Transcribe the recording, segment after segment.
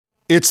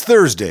It's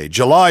Thursday,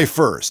 July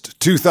 1st,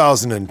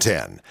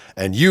 2010,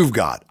 and you've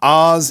got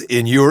Oz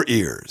in your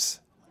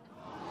ears.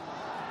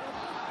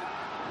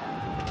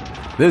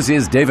 This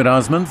is David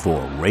Osmond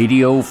for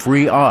Radio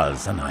Free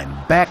Oz, and I'm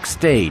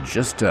backstage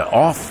just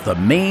off the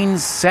main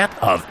set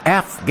of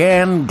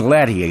Afghan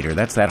Gladiator.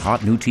 That's that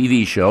hot new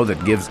TV show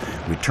that gives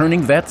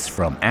returning vets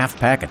from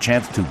AFPAC a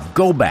chance to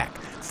go back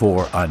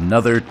for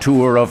another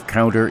tour of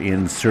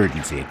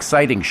counterinsurgency.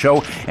 Exciting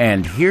show,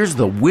 and here's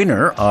the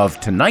winner of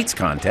tonight's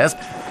contest,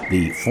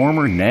 the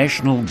former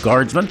National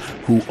Guardsman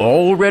who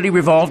already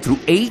revolved through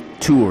 8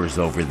 tours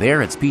over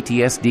there. It's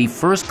PTSD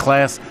First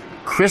Class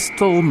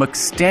Crystal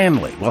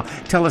McStanley. Well,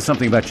 tell us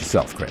something about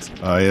yourself, Chris.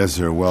 Yes,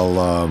 sir. Well,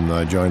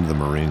 I joined the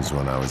Marines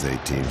when I was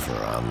 18 for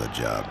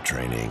on-the-job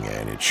training,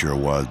 and it sure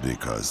was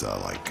because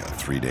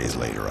 3 days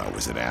later I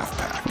was in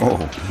AFPAC. Oh,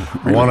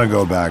 really? I want to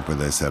go back, but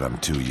they said I'm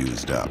too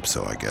used up,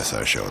 so I guess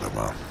I showed them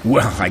up.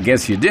 Well, I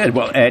guess you did.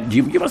 Well,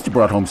 you must have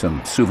brought home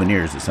some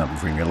souvenirs or something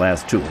from your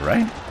last tour,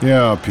 right?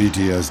 Yeah,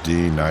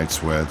 PTSD, night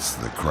sweats,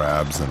 the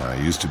crabs, and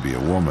I used to be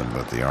a woman,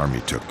 but the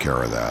Army took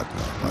care of that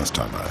last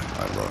time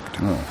I looked.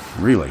 Oh,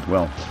 really?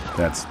 Well,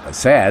 that's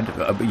sad,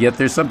 but yet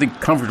there's something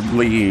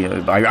comfortably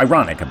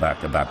ironic about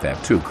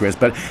that too, Chris.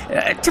 But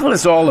tell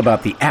us all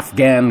about the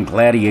Afghan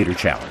Gladiator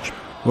Challenge.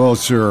 Well,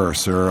 sure,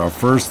 sir.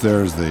 First,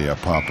 there's the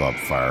pop-up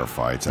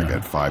firefights. I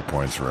get 5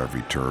 points for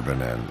every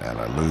turbine, and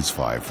I lose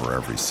 5 for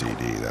every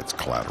CD. That's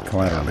collateral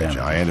damage.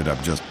 I ended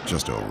up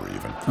just over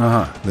even.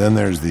 Then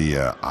there's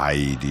the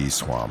IED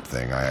swamp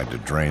thing. I had to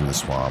drain the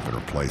swamp and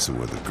replace it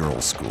with a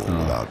girls' school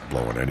without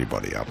blowing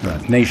anybody up.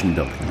 Nation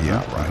building.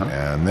 Yeah, right.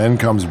 And then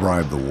comes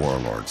bribe the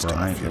warlord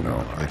stuff,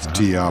 It's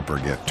tee up or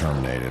get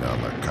terminated on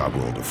the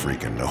Kabul to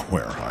freaking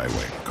nowhere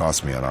highway.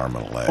 Cost me an arm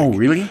and a leg. Oh,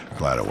 really?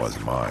 Glad it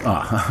wasn't mine.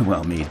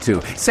 Well, me too.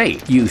 Say,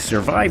 you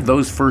survived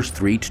those first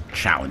 3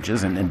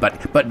 challenges,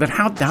 but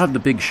how'd the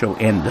big show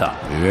end up?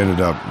 It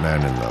ended up,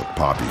 man, in the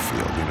poppy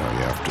field. You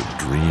have to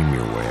dream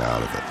your way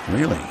out of it.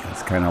 Really?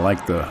 It's kind of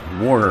like the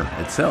war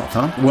itself,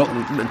 huh? Well,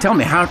 tell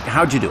me,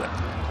 how'd you do it?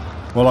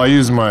 Well, I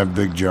use my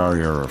big jar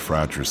here of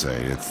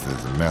Fratricide. It's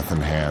a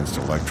meth-enhanced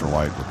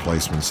electrolyte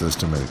replacement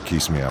system, and it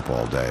keeps me up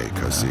all day.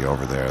 Because, see,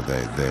 over there,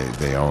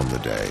 they own the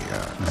day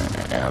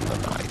and the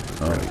night.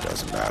 It really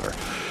doesn't matter.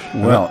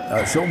 Well,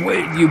 so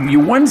you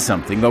won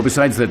something, though,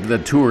 besides the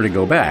tour to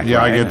go back. Yeah,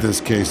 right? I get this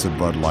case of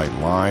Bud Light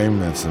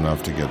Lime. It's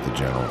enough to get the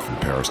general from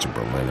Paris to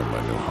Berlin in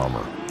my new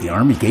Hummer. The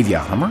Army gave you a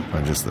Hummer?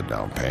 Not just the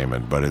down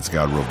payment, but it's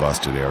got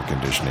robusted air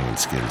conditioning and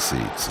skin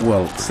seats.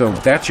 Well, so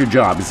that's your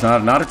job. It's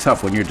not a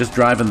tough one. You're just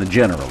driving the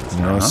general.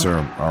 No, sir.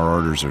 Our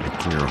orders are to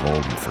clear,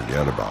 hold, and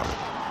forget about it.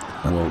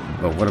 Well,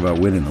 what about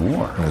winning the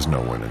war? There's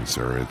no winning,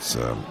 sir. It's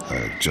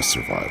just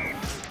survival.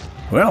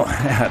 Well,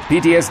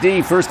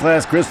 PTSD, First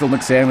Class Crystal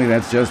McStanley,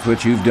 that's just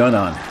what you've done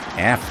on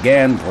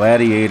Afghan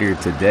Gladiator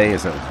today.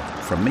 So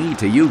from me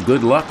to you,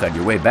 good luck on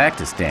your way back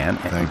to Stan.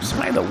 Thanks.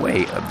 By the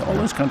way, all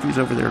those countries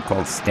over there are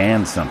called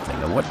Stan something.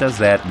 What does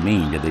that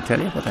mean? Did they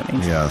tell you what that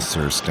means? Yes,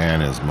 sir.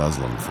 Stan is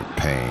Muslim for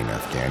pain.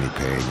 Afghani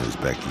pain,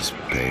 Uzbeki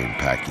pain,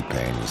 Paki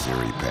pain,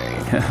 Azeri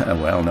pain.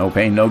 Well, no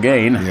pain, no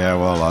gain. Yeah,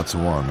 well, lots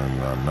of one and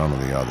none of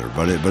the other.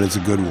 But it's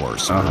a good war,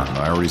 sir.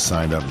 I already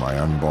signed up my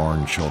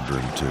unborn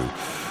children to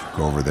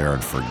go over there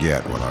and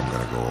forget what I'm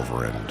going to go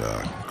over and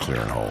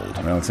clear and hold.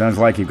 Well, it sounds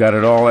like you've got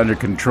it all under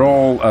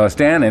control,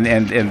 Stan,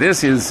 and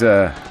this is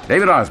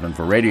David Osmond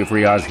for Radio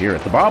Free Oz here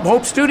at the Bob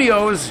Hope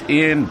Studios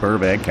in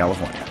Burbank,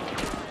 California.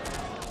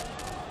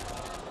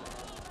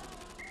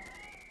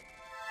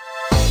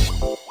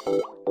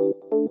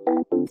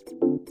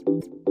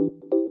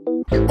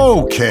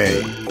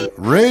 Okay,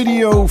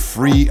 Radio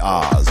Free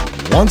Oz.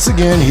 Once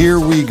again, here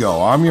we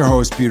go. I'm your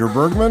host, Peter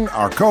Bergman,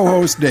 our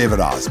co-host,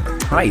 David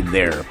Osmond. Hi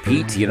there,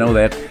 Pete. You know,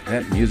 that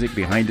music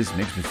behind us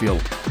makes me feel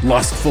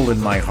lustful in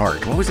my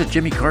heart. What was it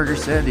Jimmy Carter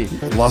said?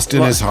 Lust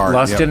in his heart.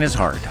 Lust in his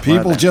heart.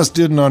 People just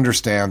didn't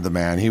understand the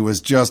man. He was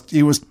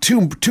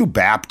too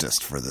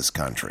Baptist for this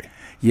country.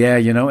 Yeah,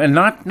 and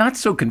not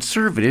so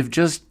conservative,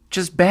 just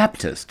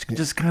Baptist,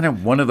 just kind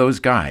of one of those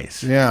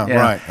guys. Yeah,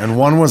 right. And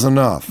one was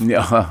enough.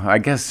 Yeah, I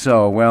guess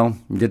so. Well,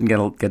 didn't get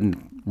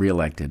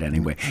reelected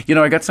anyway.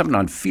 I got something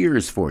on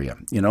fears for you.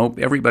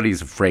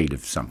 Everybody's afraid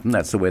of something.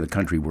 That's the way the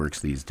country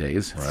works these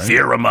days. Right.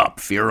 Fear 'em up,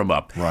 fear 'em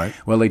up. Right.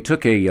 Well, they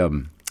took a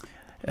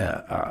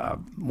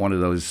one of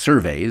those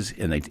surveys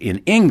in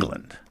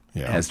England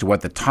as to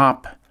what the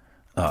top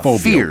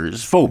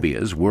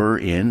phobias were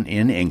in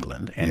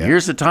England. And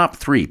here's the top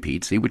 3,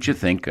 Pete. See what you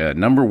think.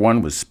 Number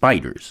 1 was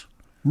spiders.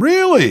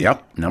 Really?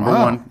 Yep. Number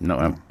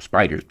 1,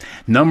 spiders.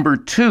 Number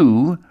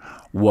 2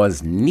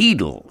 was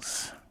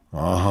needles.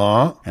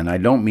 And I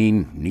don't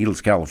mean Needles,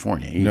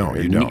 California. No,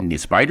 you don't.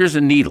 Spiders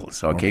and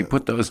needles. Okay,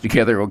 put those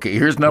together. Okay,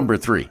 here's number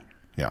 3.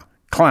 Yeah.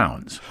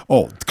 Clowns.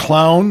 Oh,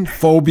 clown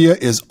phobia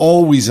is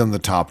always in the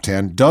top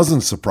 10.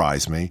 Doesn't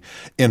surprise me.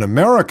 In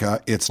America,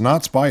 it's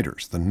not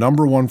spiders. The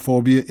number 1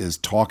 phobia is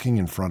talking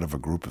in front of a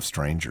group of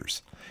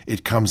strangers.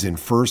 It comes in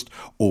first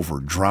over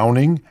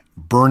drowning,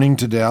 burning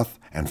to death,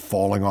 and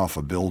falling off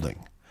a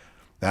building.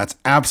 That's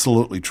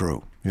absolutely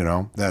true. You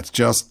know, that's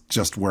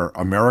just where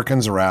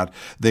Americans are at.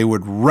 They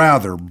would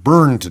rather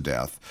burn to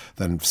death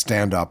than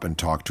stand up and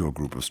talk to a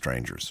group of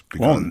strangers.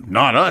 Well,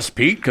 not us,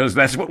 Pete, because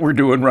that's what we're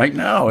doing right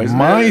now, isn't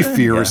my it?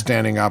 fear is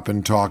standing up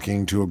and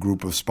talking to a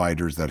group of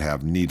spiders that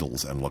have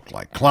needles and look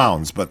like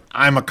clowns. But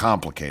I'm a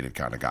complicated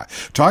kind of guy.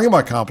 Talking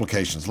about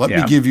complications, let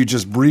me give you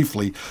just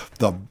briefly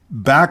the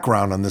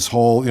background on this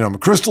whole,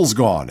 McChrystal's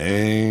gone.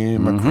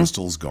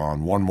 McChrystal's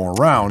gone. One more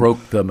round.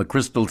 Broke the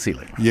McChrystal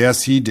ceiling.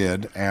 Yes, he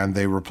did. And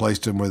they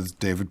replaced him with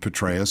David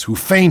Petraeus, who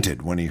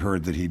fainted when he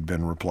heard that he'd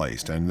been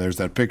replaced. And there's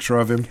that picture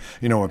of him,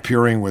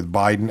 appearing with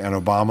Biden and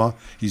Obama.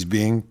 He's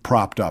being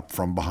propped up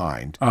from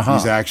behind.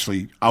 He's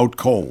actually out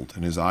cold,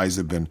 and his eyes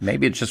have been...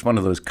 Maybe it's just one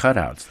of those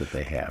cutouts that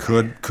they have.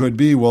 Could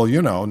be. Well,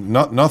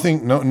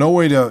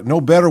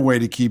 no better way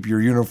to keep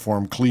your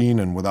uniform clean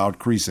and without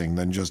creasing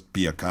than just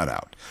be a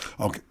cutout.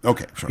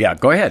 Okay, sure. Yeah,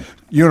 go ahead.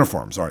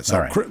 Uniforms. All right. So,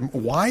 all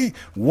right.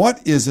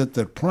 what is it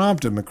that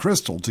prompted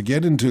McChrystal to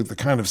get into the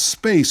kind of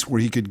space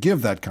where he could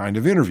give that kind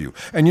of interview?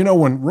 And,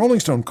 when Rolling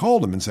Stone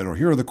called him and said,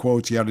 here are the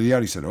quotes, yada,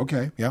 yada, he said,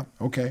 okay.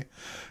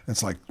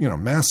 It's like,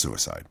 mass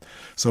suicide.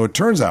 So it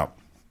turns out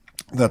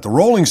that the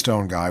Rolling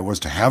Stone guy was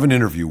to have an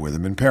interview with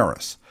him in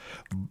Paris.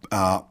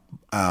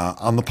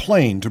 On the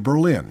plane to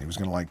Berlin. He was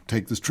going to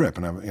take this trip.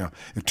 And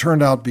it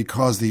turned out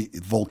because the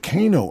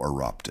volcano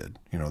erupted,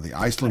 the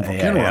Iceland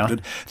volcano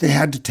erupted, they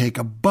had to take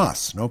a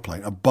bus, no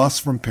plane, a bus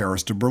from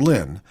Paris to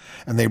Berlin.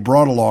 And they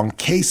brought along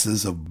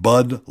cases of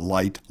Bud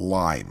Light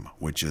Lime,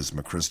 which is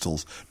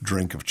McChrystal's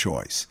drink of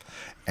choice.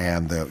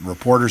 And the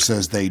reporter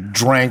says they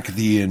drank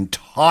the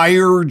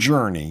entire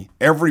journey,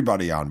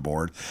 everybody on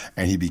board,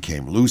 and he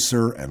became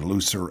looser and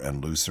looser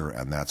and looser,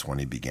 and that's when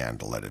he began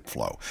to let it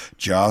flow,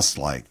 just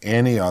like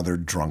any other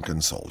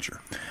drunken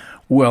soldier.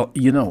 Well,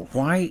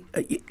 why?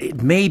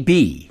 It may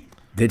be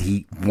that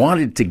he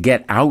wanted to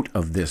get out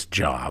of this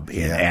job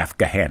in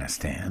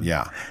Afghanistan.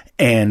 Yeah.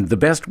 And the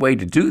best way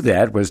to do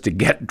that was to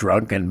get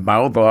drunk and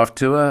mouth off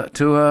to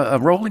a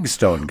Rolling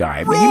Stone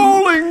guy.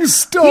 Rolling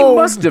Stone! He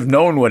must have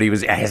known what he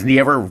was. Hasn't he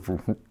ever?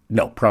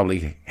 No,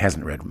 probably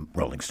hasn't read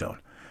Rolling Stone.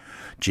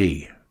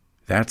 Gee,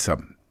 that's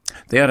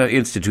they ought to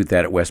institute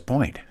that at West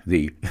Point.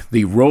 The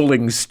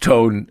Rolling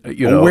Stone,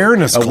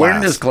 awareness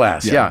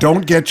class. Yeah.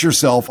 Don't get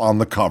yourself on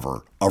the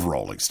cover of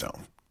Rolling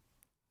Stone.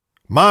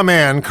 My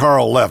man,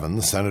 Carl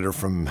Levin, senator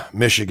from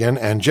Michigan,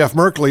 and Jeff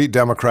Merkley,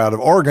 Democrat of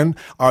Oregon,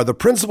 are the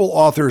principal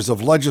authors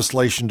of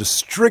legislation to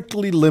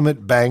strictly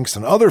limit banks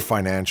and other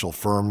financial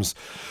firms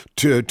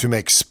to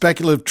make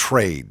speculative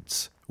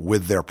trades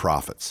with their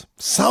profits.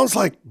 Sounds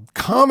like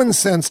common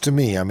sense to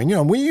me. I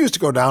mean, we used to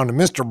go down to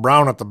Mr.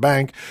 Brown at the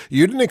bank.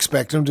 You didn't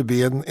expect him to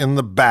be in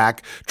the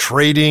back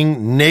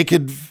trading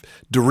naked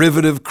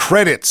derivative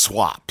credit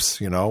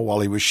swaps, while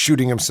he was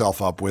shooting himself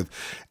up with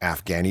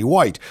Afghani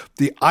white.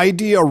 The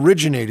idea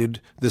originated,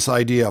 this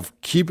idea of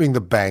keeping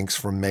the banks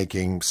from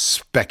making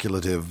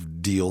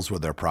speculative deals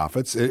with their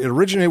profits. It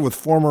originated with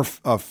former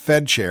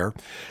Fed chair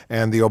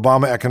and the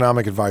Obama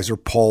economic advisor,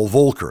 Paul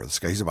Volcker. This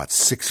guy, he's about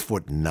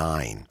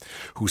 6'9",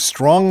 who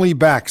strongly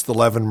backs the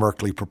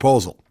Levin-Merkley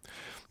proposal.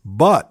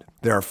 But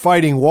they're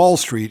fighting Wall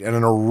Street and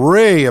an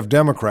array of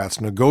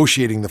Democrats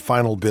negotiating the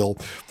final bill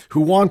who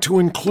want to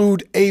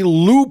include a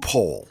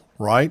loophole,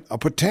 right? A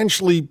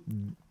potentially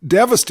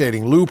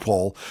devastating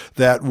loophole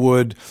that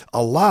would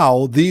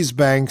allow these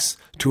banks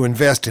to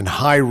invest in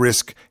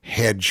high-risk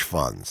hedge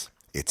funds.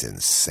 It's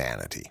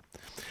insanity.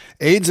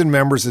 Aides and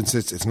members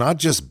insist it's not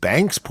just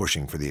banks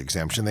pushing for the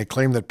exemption. They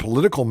claim that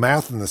political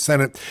math in the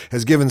Senate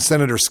has given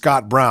Senator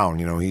Scott Brown,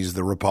 he's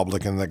the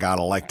Republican that got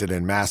elected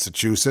in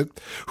Massachusetts,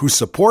 who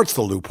supports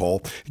the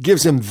loophole. It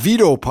gives him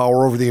veto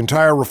power over the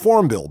entire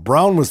reform bill.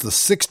 Brown was the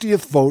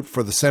 60th vote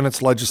for the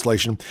Senate's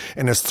legislation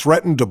and has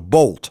threatened to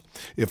bolt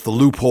if the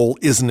loophole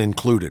isn't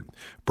included.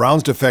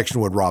 Brown's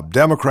defection would rob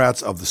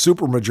Democrats of the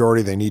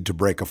supermajority they need to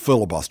break a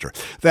filibuster.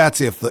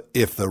 That's if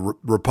the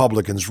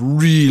Republicans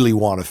really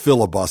want to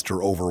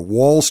filibuster over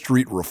Wall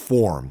Street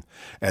reform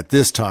at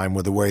this time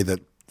with the way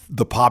that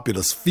the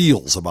populace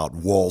feels about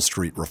Wall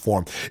Street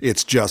reform.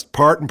 It's just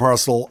part and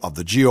parcel of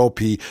the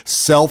GOP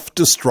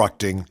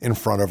self-destructing in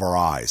front of our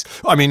eyes.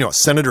 I mean,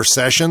 Senator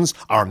Sessions,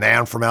 our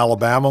man from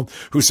Alabama,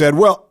 who said,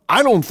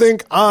 I don't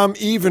think I'm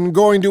even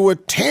going to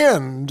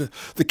attend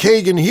the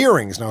Kagan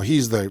hearings. Now,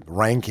 he's the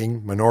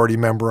ranking minority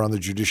member on the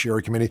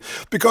Judiciary Committee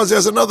because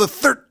there's another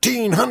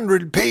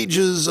 1,300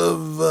 pages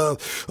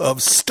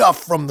of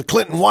stuff from the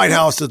Clinton White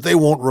House that they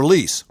won't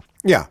release.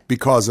 Yeah,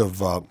 because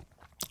of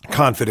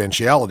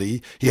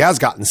confidentiality. He has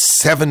gotten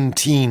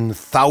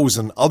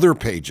 17,000 other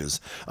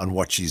pages on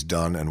what she's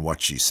done and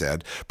what she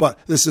said. But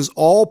this is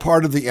all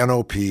part of the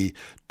NOP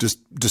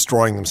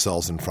destroying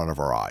themselves in front of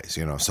our eyes,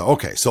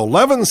 So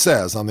Levin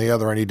says, on the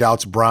other hand, he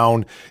doubts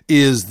Brown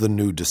is the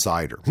new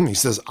decider. He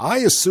says, I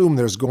assume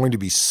there's going to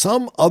be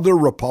some other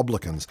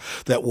Republicans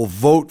that will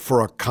vote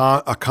for a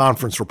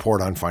conference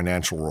report on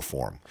financial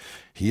reform.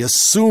 He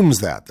assumes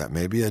that. That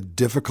may be a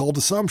difficult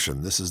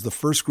assumption. This is the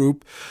first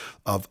group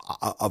of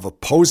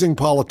opposing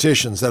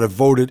politicians that have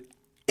voted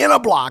in a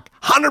block,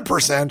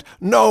 100%,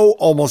 no,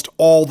 almost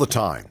all the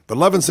time. But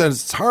Levin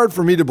says it's hard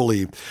for me to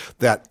believe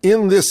that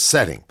in this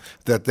setting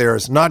that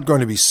there's not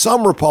going to be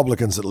some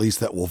Republicans at least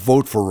that will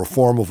vote for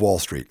reform of Wall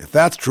Street. If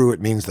that's true,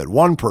 it means that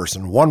one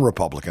person, one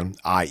Republican,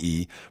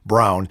 i.e.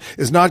 Brown,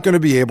 is not going to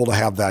be able to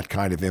have that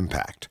kind of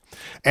impact.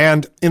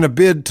 And in a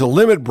bid to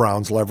limit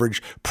Brown's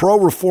leverage,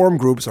 pro-reform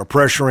groups are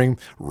pressuring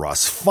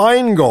Russ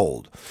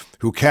Feingold,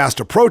 who cast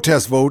a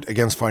protest vote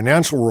against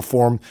financial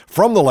reform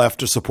from the left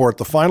to support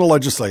the final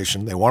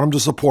legislation. They want him to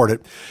support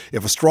it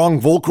if a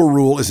strong Volcker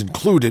rule is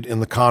included in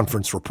the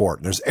conference report.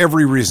 And there's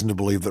every reason to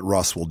believe that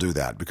Russ will do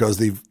that because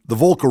the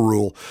Volcker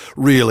rule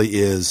really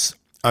is,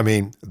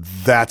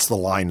 that's the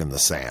line in the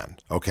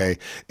sand, okay?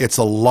 It's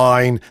a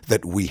line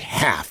that we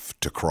have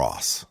to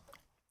cross.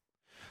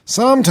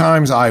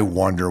 Sometimes I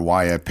wonder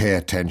why I pay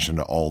attention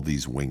to all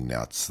these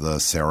wingnuts, the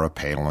Sarah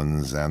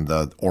Palins and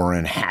the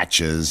Orrin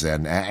Hatches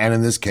and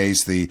in this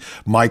case, the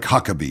Mike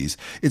Huckabees.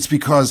 It's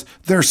because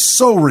they're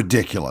so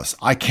ridiculous.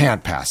 I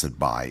can't pass it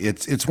by.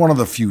 It's one of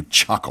the few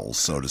chuckles,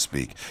 so to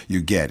speak, you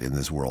get in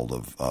this world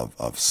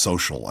of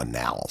social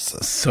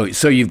analysis.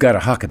 So you've got a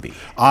Huckabee.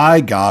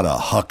 I got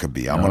a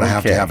Huckabee. I'm going to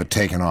have it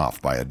taken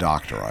off by a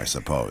doctor, I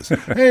suppose.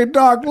 Hey,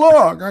 doc,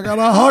 look, I got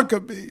a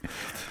Huckabee.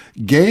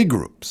 Gay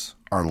groups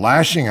are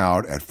lashing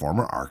out at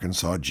former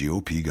Arkansas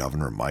GOP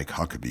Governor Mike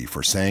Huckabee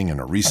for saying in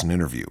a recent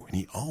interview,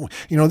 and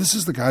this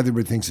is the guy that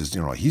everybody thinks is,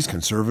 he's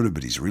conservative,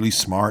 but he's really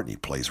smart and he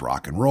plays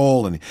rock and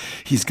roll and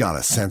he's got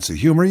a sense of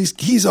humor.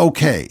 He's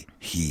okay.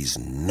 He's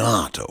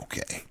not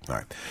okay. All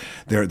right.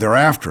 They're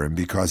after him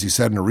because he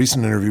said in a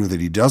recent interview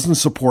that he doesn't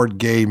support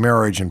gay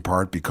marriage in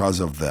part because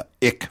of the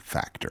ick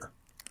factor.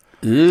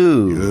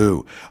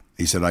 Ooh.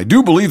 He said, I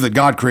do believe that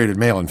God created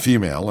male and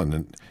female,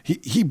 and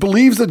he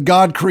believes that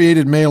God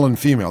created male and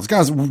female. This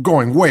guy's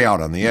going way out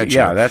on the edge.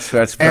 Yeah, that's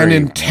very... And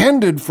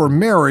intended for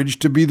marriage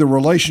to be the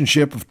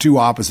relationship of two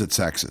opposite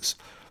sexes.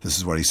 This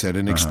is what he said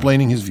in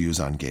explaining his views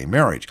on gay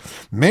marriage.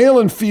 Male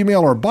and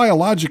female are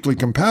biologically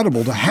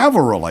compatible to have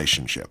a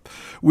relationship.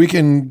 We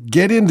can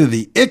get into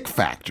the ick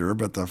factor,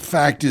 but the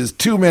fact is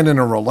two men in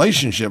a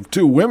relationship,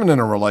 two women in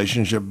a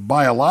relationship,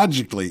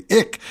 biologically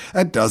ick,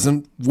 that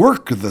doesn't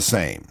work the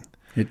same.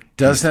 It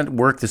doesn't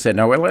work the same.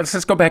 Now,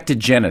 let's go back to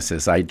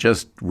Genesis. I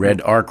just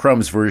read R.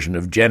 Crumb's version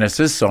of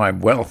Genesis, so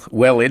I'm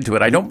well into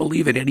it. I don't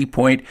believe at any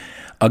point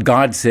a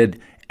God said,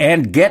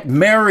 and get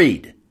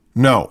married.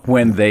 No.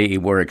 When they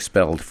were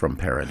expelled from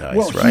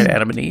paradise, right?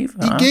 Adam and Eve?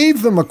 He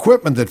gave them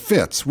equipment that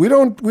fits. We're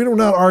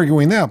not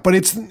arguing that, but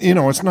it's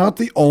not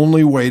the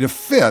only way to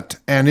fit,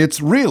 and it's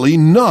really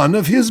none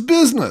of his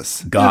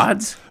business.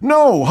 God's?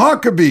 No,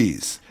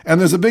 Huckabees. And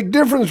there's a big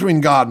difference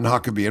between God and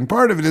Huckabee, and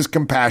part of it is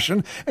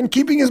compassion and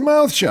keeping his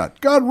mouth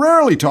shut. God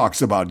rarely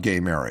talks about gay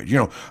marriage.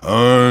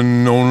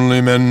 Only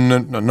men.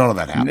 None of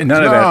that happens.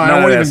 None of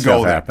that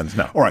stuff happens.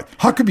 No. All right.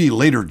 Huckabee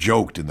later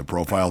joked in the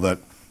profile that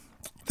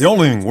the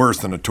only thing worse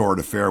than a torrid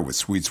affair with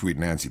sweet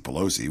Nancy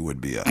Pelosi would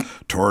be a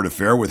torrid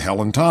affair with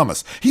Helen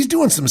Thomas. He's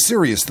doing some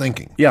serious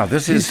thinking. Yeah,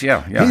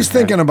 He's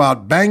thinking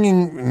about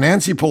banging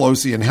Nancy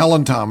Pelosi and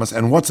Helen Thomas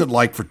and what's it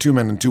like for two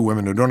men and two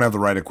women who don't have the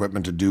right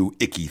equipment to do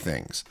icky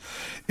things.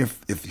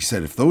 If he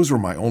said, if those were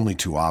my only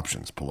two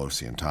options,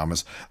 Pelosi and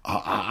Thomas,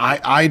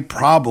 I'd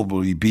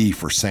probably be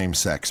for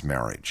same-sex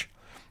marriage.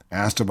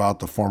 Asked about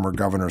the former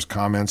governor's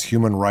comments,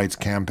 Human Rights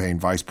Campaign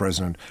Vice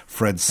President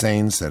Fred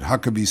Saines said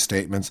Huckabee's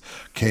statements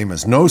came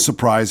as no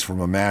surprise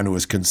from a man who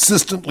is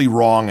consistently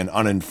wrong and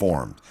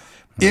uninformed.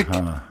 Ick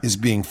is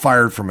being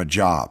fired from a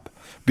job,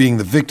 being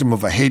the victim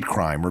of a hate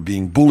crime, or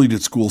being bullied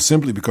at school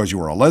simply because you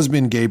are a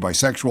lesbian, gay,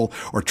 bisexual,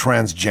 or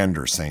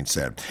transgender, Saines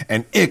said.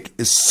 And ick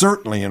is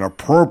certainly an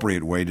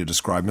appropriate way to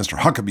describe Mr.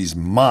 Huckabee's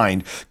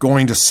mind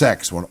going to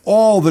sex when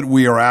all that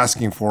we are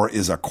asking for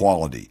is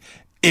equality.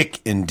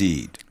 Ick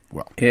indeed.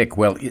 I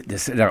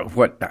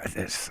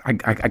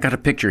got a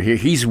picture here.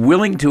 He's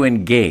willing to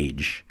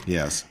engage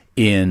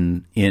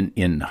in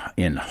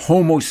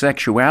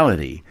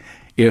homosexuality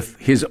if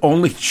his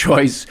only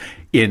choice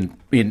in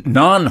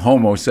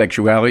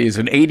non-homosexuality is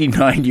an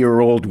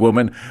 89-year-old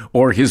woman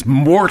or his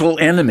mortal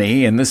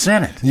enemy in the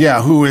Senate.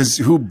 Yeah,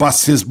 who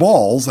busts his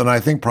balls and I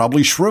think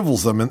probably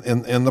shrivels them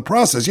in the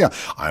process. Yeah,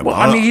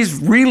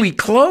 he's really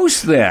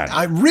close then.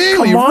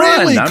 Really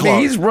close. I mean,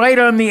 he's right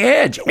on the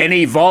edge. And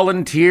he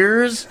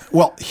volunteers?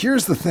 Well,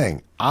 here's the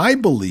thing. I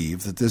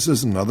believe that this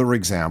is another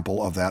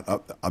example of that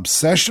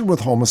obsession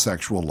with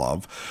homosexual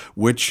love,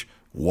 which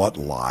what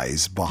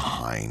lies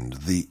behind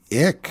the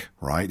ick,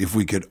 right? If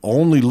we could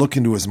only look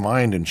into his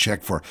mind and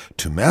check for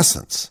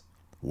tumescence.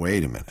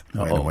 Wait a minute.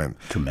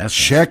 Tumescence.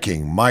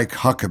 Checking Mike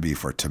Huckabee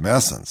for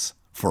tumescence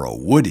for a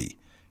Woody.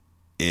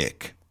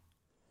 Ick.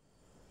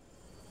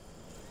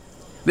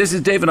 This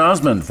is David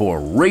Osmond for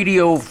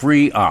Radio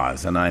Free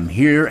Oz, and I'm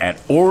here at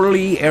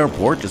Orly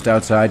Airport, just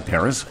outside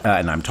Paris,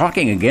 and I'm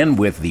talking again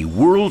with the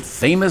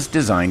world-famous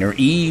designer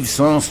Yves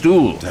Saint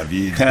Stool.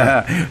 David.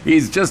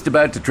 He's just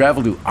about to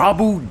travel to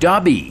Abu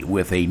Dhabi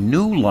with a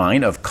new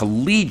line of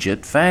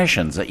collegiate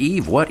fashions.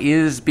 Yves, what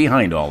is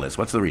behind all this?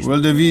 What's the reason?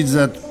 Well, David,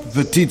 that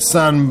petite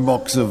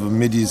sandbox of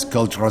Mideast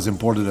culture has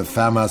imported a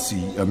famous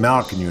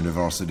American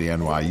university,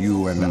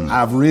 NYU, and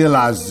I've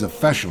realized the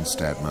fashion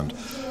statement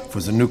for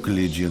the new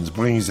collegians,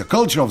 brings the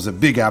culture of the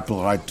Big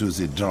Apple right to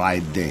the dry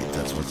date.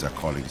 That's what they're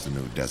calling the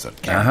new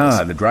desert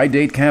campus. The dry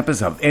date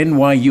campus of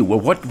NYU. Well,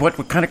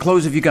 what kind of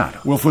clothes have you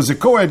got? Well, for the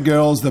co-ed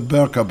girls, the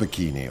burqa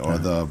bikini, or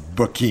the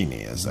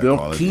burkini, as they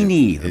call it.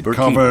 Burkini. It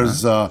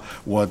covers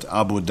what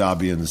Abu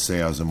Dhabians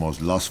say are the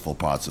most lustful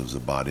parts of the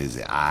body,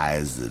 the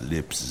eyes, the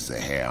lips, the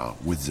hair,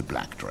 with the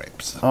black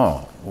drapes.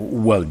 Oh,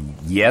 well,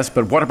 yes,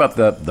 but what about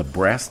the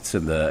breasts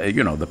and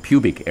the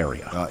pubic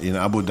area? In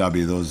Abu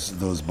Dhabi,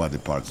 those body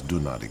parts do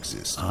not exist.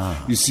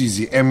 You see,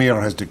 the emir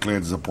has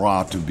declared the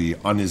bra to be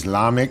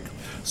un-Islamic.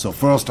 So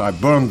first I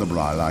burned the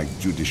bra like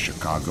Judy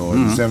Chicago,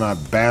 and then I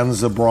banned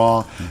the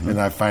bra,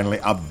 and I finally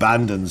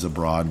abandoned the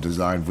bra and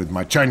designed with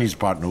my Chinese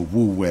partner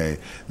Wu Wei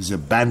the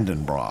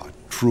abandoned bra.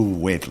 True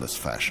weightless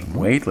fashion.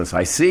 Weightless,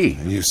 I see.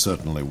 You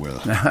certainly will.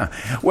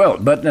 Well,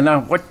 but now,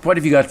 what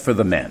have you got for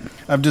the men?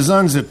 I've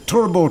designed the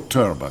turbo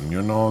turban.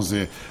 You know,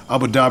 the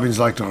Abu Dhabians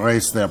like to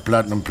race their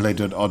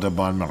platinum-plated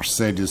Autobahn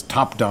Mercedes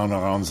top-down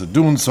around the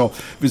dunes, so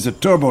with the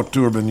turbo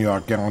turban you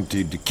are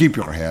guaranteed to keep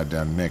your head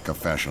and make a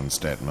fashion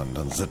statement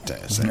at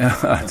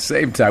the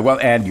same time. Well,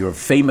 and your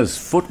famous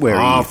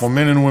footwear. For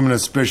men and women, a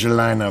special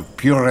line of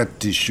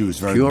Purity shoes,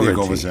 very big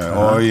over there.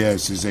 Oh,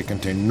 yes, they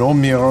contain no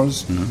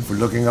mirrors for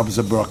looking up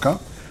the burqa.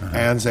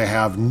 And they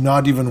have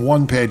not even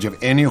one page of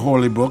any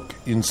holy book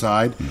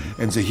inside,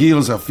 and the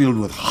heels are filled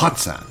with hot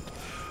sand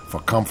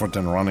for comfort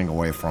and running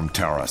away from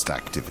terrorist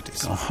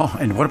activities. Oh,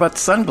 and what about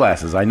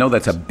sunglasses? I know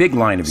that's a big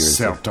line of yours.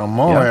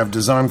 Certainement. I have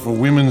designed for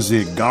women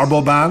the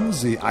garbo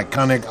bands, the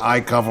iconic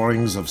eye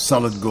coverings of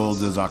solid gold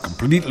that are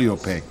completely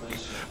opaque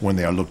when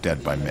they are looked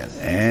at by men.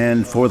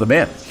 And for the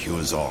men?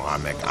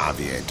 Hues-ceramic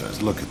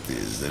aviators. Look at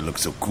these. They look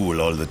so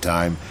cool all the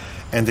time.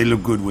 And they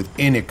look good with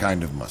any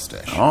kind of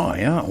mustache. Oh,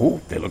 yeah. Oh,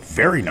 they look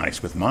very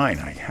nice with mine,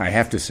 I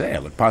have to say. I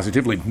look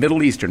positively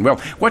Middle Eastern. Well,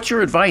 what's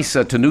your advice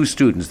to new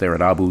students there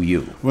at Abu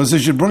U? Well, they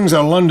should bring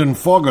their London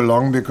fog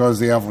along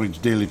because the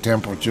average daily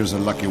temperature is a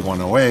lucky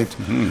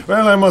 108.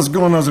 Well, I must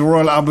go on. The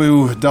Royal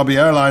Abu Dhabi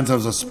Airlines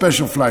has a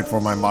special flight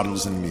for my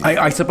models and me.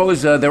 I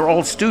suppose they're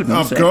all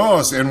students. Of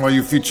course.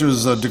 NYU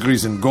features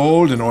degrees in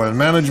gold, in oil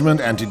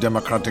management,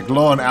 anti-democratic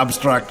law, and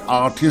abstract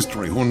art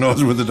history. Who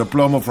knows, with a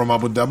diploma from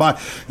Abu Dhabi,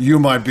 you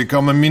might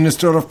become a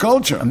Minister of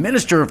Culture. A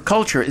Minister of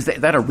Culture? Is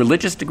that a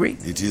religious degree?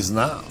 It is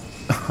now.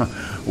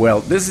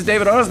 Well, this is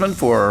David Osmond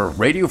for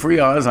Radio Free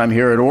Oz. I'm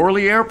here at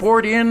Orly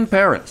Airport in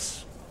Paris.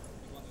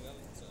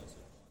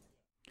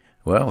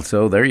 Well,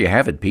 so there you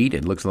have it, Pete.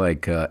 It looks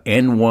like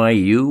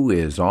NYU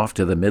is off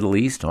to the Middle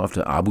East, off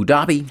to Abu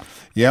Dhabi.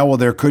 Yeah, well,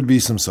 there could be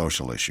some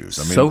social issues.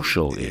 I mean,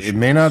 social issues. It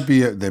may not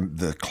be.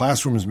 The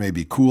classrooms may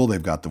be cool.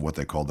 They've got what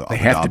they call the. They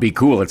have to be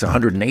cool. It's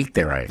 108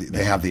 there.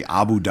 They have the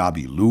Abu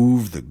Dhabi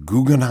Louvre. The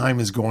Guggenheim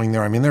is going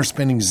there. I mean, they're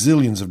spending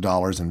zillions of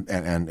dollars, and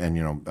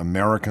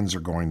Americans are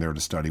going there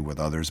to study with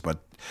others. But,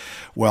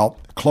 well,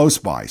 close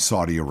by,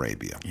 Saudi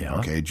Arabia. Yeah.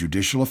 Okay,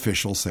 judicial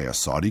officials say a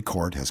Saudi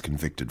court has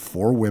convicted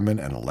 4 women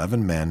and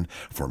 11 men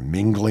for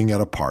mingling at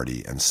a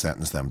party and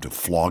sentenced them to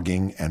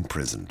flogging and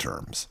prison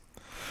terms.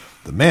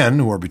 The men,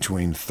 who are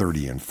between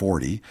 30 and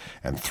 40,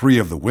 and 3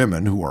 of the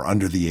women, who are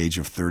under the age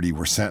of 30,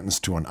 were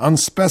sentenced to an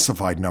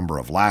unspecified number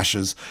of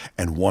lashes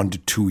and 1 to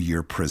 2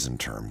 year prison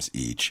terms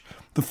each.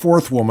 The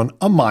 4th woman,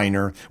 a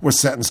minor, was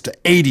sentenced to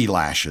 80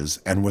 lashes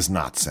and was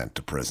not sent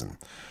to prison.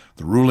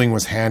 The ruling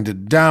was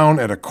handed down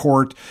at a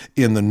court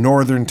in the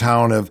northern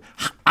town of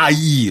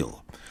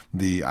Ayil.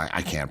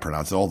 I can't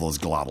pronounce all those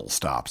glottal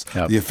stops.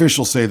 Yep. The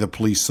officials say the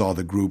police saw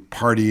the group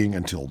partying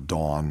until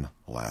dawn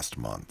last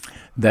month.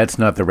 That's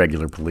not the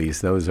regular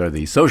police. Those are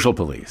the social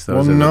police.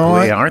 Those are the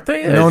police, aren't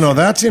they? No,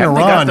 that's in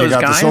Iran. You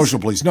got guys? The social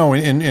police. No,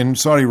 in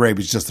Saudi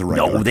Arabia, it's just the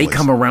regular No, they police.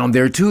 come around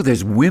there, too.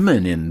 There's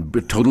women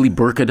totally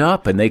burqa'd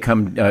up, and they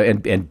come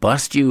and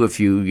bust you if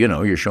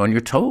you're showing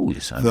your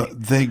toes.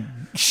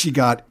 She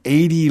got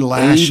 80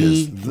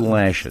 lashes. 80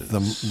 lashes.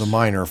 The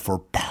minor for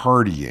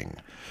partying.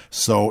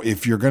 So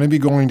if you're going to be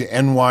going to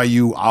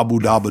NYU Abu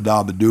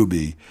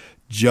Dhabi,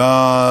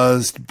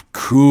 just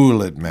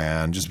cool it,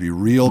 man. Just be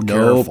real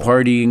careful. No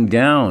partying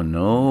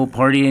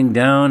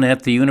down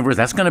at the university.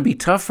 That's going to be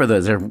tough for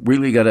those. They've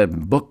really got to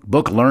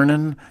book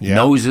learning,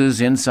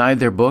 noses inside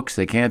their books.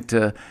 They can't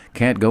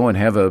go and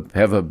have a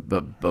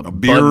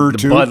beer or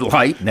two. Bud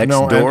Light next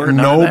door.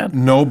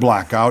 No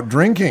blackout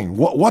drinking.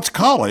 What's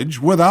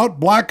college without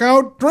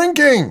blackout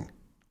drinking?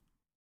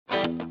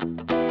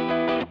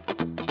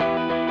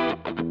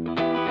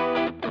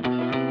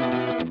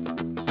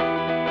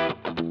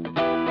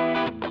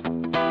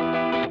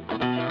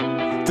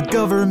 The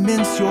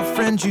government's your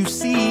friend, you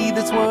see.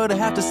 That's what I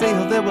have to say,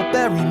 or they will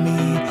bury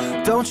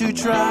me. Don't you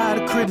try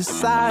to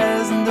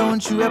criticize, and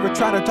don't you ever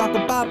try to talk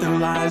about their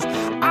lies.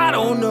 I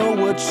don't know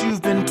what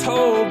you've been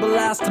told, but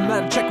last time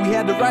I checked, we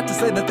had the right to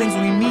say the things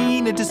we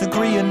mean and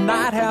disagree and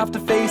not have to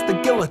face the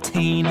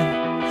guillotine.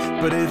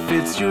 But if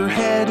it's your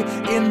head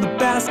in the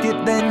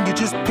basket, then you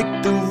just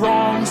picked the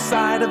wrong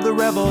side of the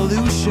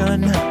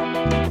revolution.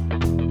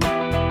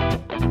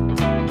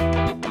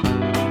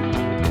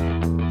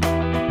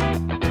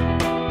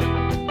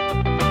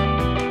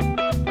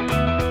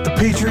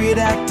 The Patriot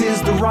Act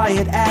is the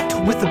riot act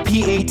with a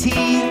PAT.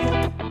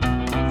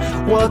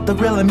 What that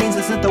really means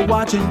is that they're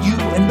watching you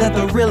and that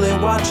they're really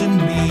watching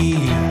me.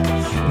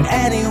 And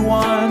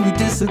anyone who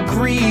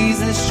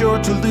disagrees is sure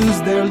to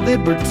lose their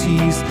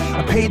liberties.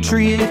 A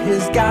patriot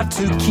has got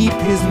to keep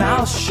his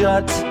mouth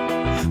shut.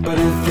 But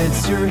if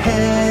it's your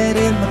head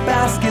in the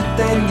basket,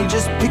 then you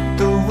just picked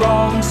the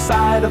wrong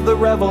side of the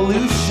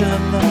revolution.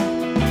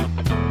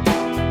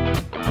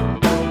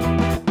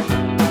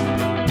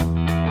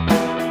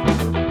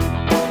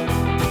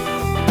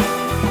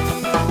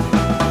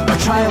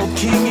 Child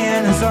king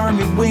and his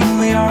army wing,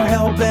 they are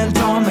hell-bent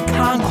on the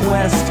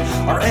conquest.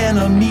 Our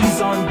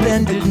enemies on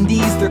bended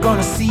knees, they're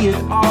gonna see it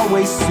our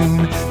way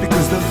soon.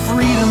 Because the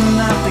freedom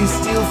that they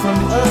steal from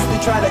us, they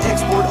try to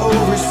export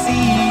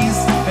overseas.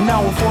 And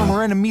now our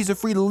former enemies are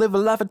free to live a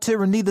life of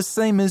tyranny the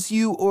same as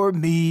you or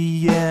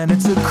me. And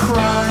it's a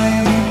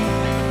crime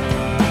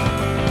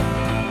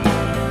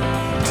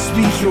to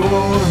speak your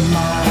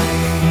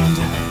mind.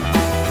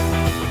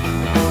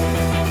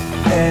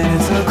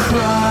 And it's a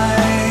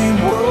crime,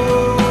 whoa,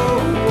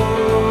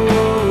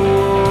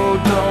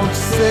 don't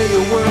say a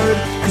word,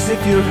 'cause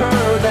if you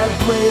heard, that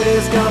plate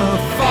is gonna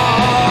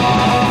fall.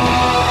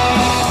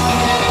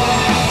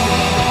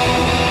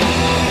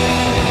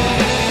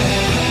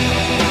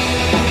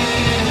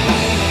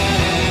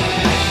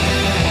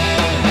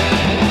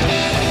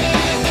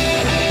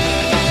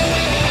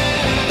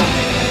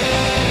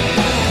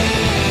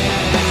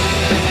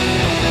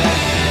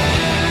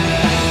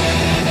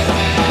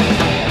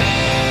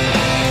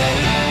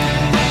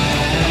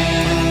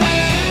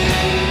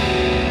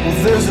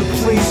 There's a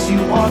place you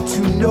ought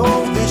to know,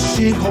 this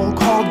shithole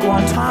called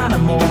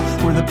Guantanamo,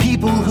 where the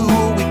people who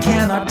we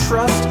cannot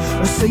trust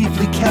are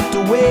safely kept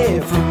away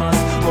from us.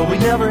 Well, we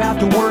never have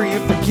to worry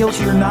if they're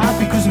guilty or not,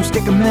 because we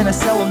stick them in a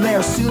cell and they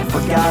are soon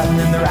forgotten,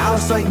 and they're out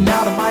of sight and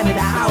out of mind and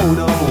out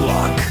of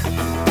luck.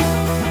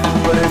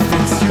 But if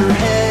it's your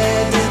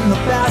head in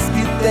the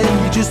basket,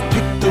 then you just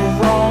picked the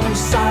wrong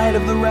side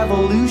of the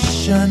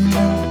revolution.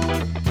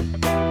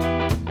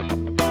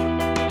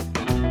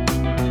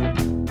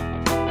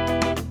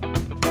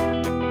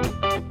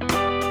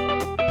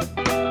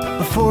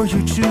 Before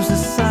you choose a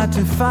side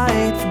to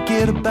fight,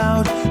 forget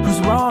about who's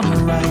wrong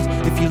or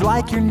right. If you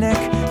like your neck,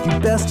 you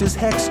best as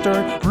heck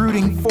start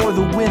rooting for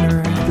the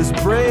winner. This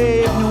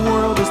brave new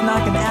world is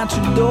knocking at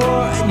your door,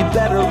 and you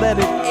better let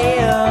it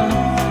in.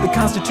 The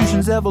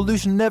Constitution's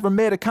evolution never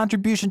made a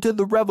contribution to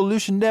the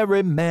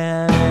revolutionary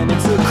man. And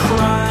it's a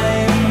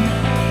crime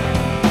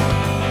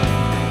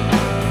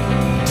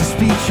to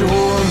speak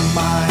your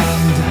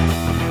mind.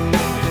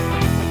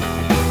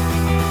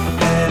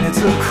 And it's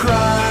a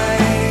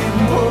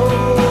crime, whoa,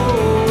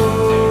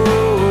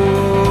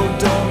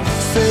 don't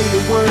say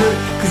a word,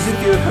 'cause if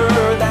you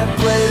heard, that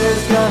blade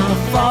is gonna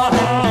fall.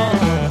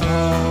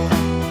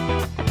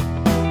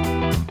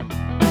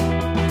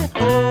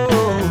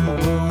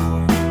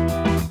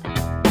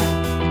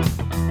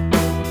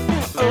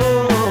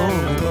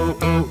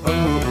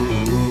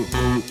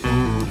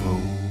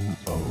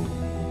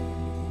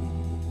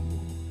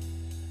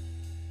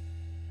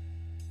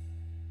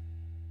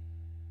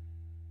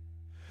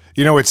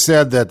 You know, it's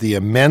said that the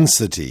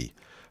immensity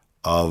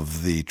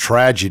of the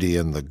tragedy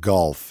in the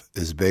Gulf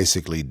has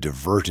basically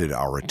diverted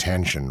our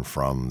attention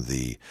from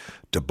the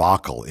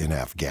debacle in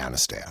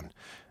Afghanistan.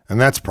 And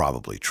that's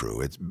probably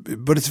true.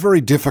 But it's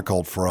very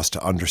difficult for us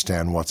to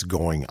understand what's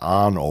going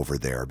on over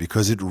there,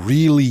 because it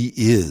really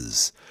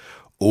is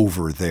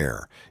over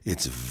there.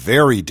 It's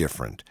very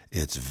different.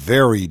 It's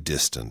very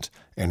distant.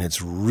 And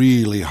it's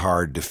really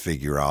hard to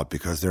figure out,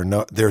 because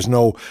there's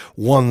no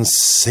one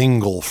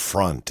single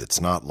front.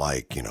 It's not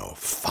like,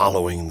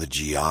 following the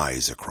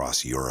GIs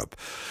across Europe.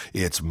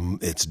 It's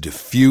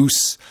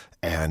diffuse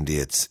and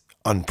it's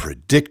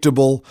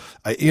unpredictable.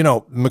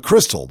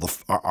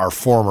 McChrystal, our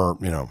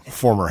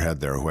former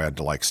head there, who had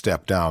to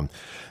step down,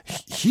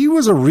 he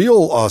was a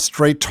real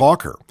straight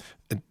talker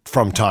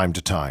from time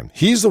to time.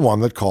 He's the one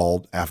that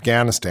called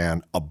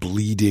Afghanistan a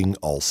bleeding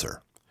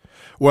ulcer.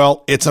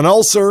 Well, it's an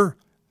ulcer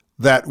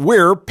that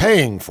we're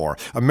paying for.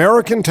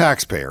 American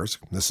taxpayers,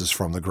 this is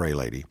from the Gray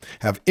Lady,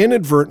 have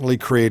inadvertently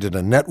created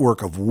a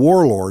network of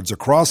warlords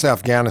across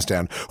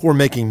Afghanistan who are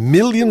making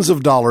millions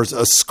of dollars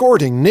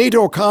escorting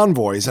NATO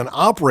convoys and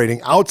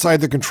operating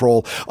outside the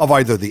control of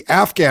either the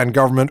Afghan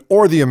government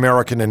or the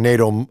American and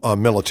NATO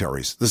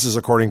militaries. This is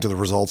according to the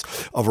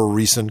results of a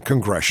recent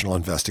congressional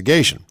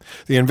investigation.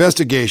 The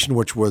investigation,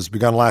 which was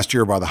begun last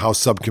year by the House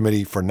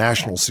Subcommittee for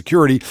National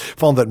Security,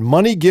 found that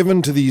money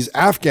given to these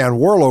Afghan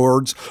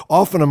warlords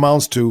often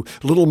amounts to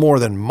little more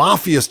than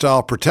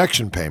mafia-style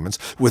protection payments,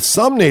 with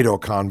some NATO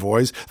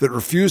convoys that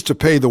refuse to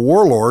pay the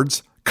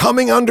warlords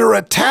coming under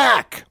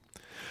attack.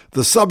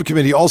 The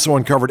subcommittee also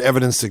uncovered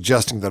evidence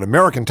suggesting that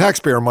American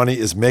taxpayer money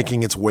is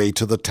making its way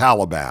to the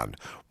Taliban.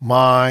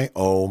 My,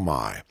 oh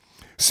my.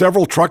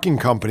 Several trucking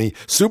company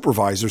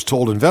supervisors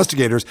told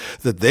investigators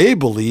that they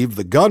believed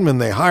the gunmen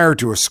they hired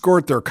to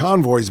escort their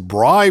convoys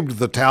bribed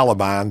the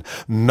Taliban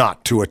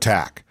not to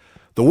attack.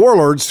 The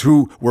warlords,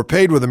 who were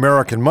paid with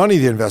American money,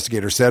 the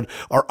investigator said,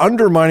 are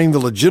undermining the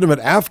legitimate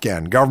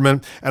Afghan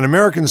government, and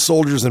American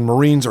soldiers and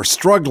Marines are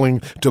struggling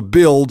to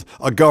build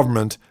a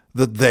government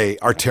that they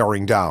are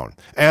tearing down,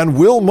 and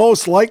will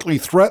most likely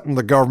threaten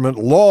the government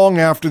long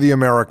after the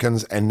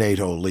Americans and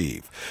NATO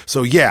leave.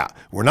 So yeah,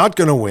 we're not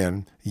going to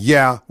win.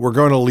 Yeah, we're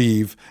going to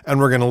leave, and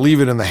we're going to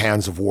leave it in the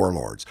hands of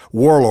warlords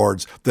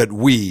that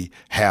we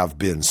have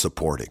been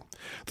supporting.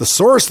 The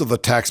source of the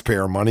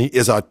taxpayer money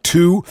is a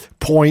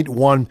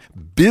 $2.1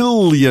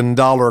 billion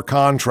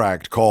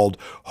contract called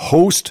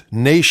Host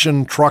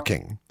Nation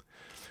Trucking,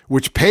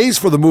 which pays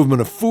for the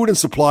movement of food and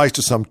supplies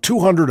to some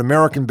 200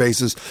 American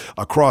bases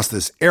across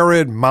this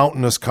arid,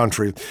 mountainous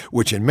country,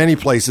 which in many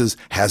places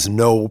has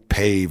no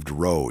paved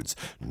roads.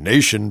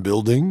 Nation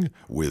building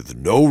with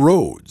no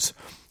roads.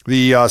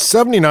 The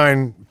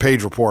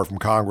 79-page report from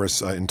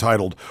Congress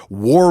entitled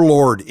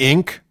Warlord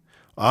Inc.,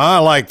 I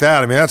like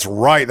that. I mean, that's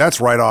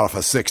right off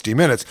of 60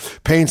 Minutes,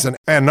 paints an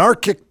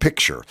anarchic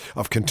picture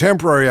of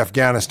contemporary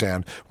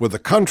Afghanistan, with the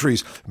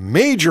country's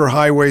major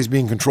highways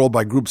being controlled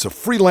by groups of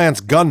freelance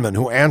gunmen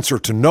who answer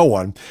to no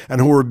one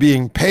and who are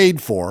being paid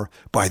for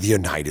by the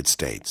United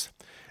States.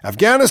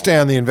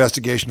 Afghanistan, the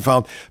investigation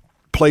found,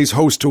 plays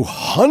host to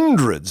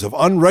hundreds of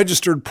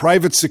unregistered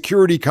private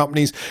security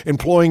companies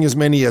employing as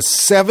many as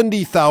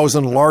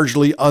 70,000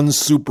 largely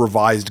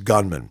unsupervised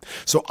gunmen.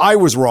 So I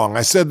was wrong.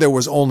 I said there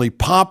was only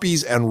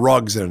poppies and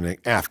rugs in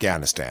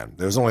Afghanistan.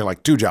 There was only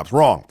like two jobs.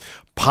 Wrong.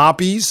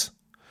 Poppies,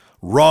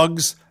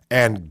 rugs,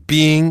 and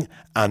being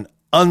an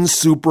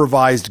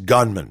unsupervised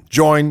gunman.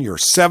 Join your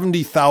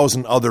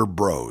 70,000 other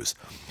bros.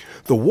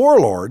 The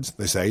warlords,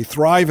 they say,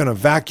 thrive in a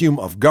vacuum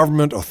of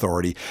government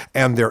authority,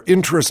 and their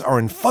interests are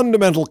in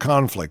fundamental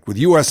conflict with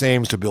U.S.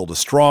 aims to build a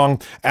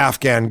strong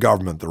Afghan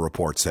government, the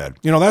report said.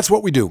 You know, that's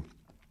what we do.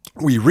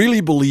 We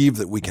really believe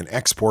that we can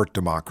export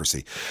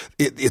democracy.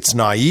 It's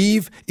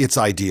naive, it's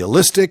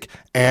idealistic,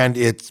 and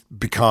it's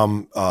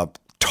become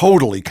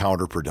totally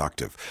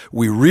counterproductive.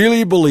 We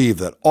really believe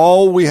that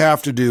all we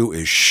have to do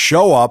is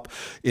show up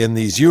in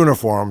these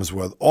uniforms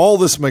with all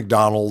this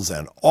McDonald's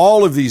and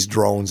all of these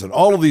drones and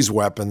all of these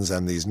weapons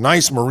and these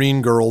nice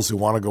Marine girls who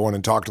want to go in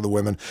and talk to the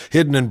women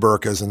hidden in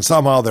burqas, and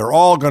somehow they're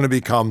all going to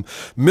become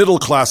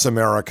middle-class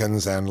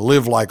Americans and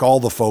live like all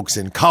the folks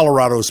in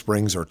Colorado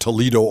Springs or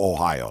Toledo,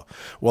 Ohio.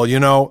 Well, you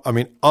know, I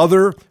mean,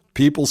 other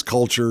people's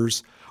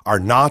cultures are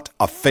not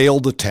a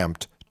failed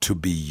attempt to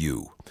be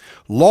you.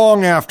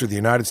 Long after the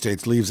United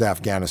States leaves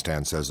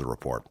Afghanistan, says the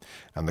report,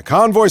 and the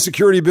convoy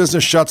security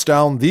business shuts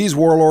down, these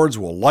warlords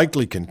will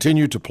likely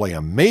continue to play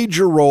a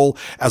major role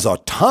as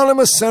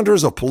autonomous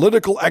centers of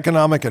political,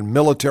 economic, and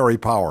military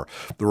power,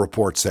 the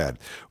report said.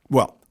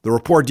 Well, the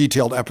report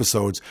detailed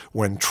episodes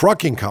when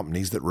trucking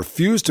companies that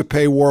refused to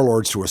pay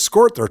warlords to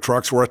escort their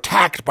trucks were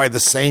attacked by the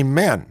same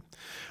men.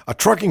 A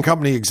trucking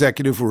company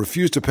executive who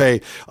refused to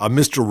pay a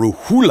Mr.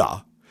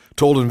 Ruhula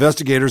told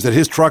investigators that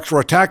his trucks were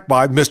attacked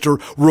by Mr.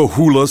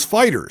 Ruhula's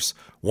fighters.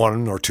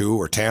 1 or 2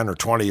 or 10 or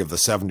 20 of the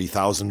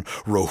 70,000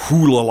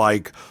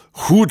 Ruhula-like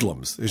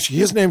hoodlums.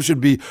 His name should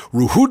be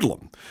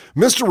Ruhudlam.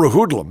 Mr.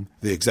 Ruhudlam,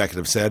 the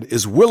executive said,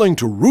 is willing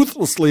to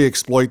ruthlessly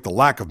exploit the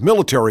lack of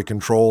military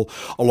control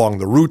along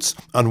the routes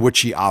on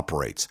which he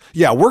operates.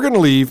 Yeah, we're going to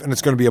leave, and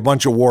it's going to be a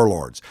bunch of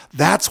warlords.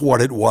 That's what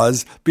it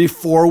was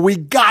before we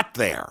got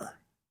there.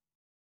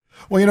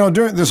 Well, you know,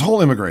 during this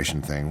whole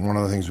immigration thing, one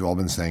of the things we've all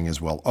been saying is,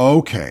 well,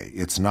 okay,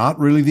 it's not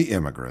really the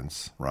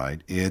immigrants,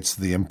 right? It's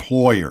the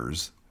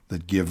employers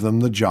that give them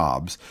the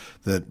jobs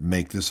that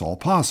make this all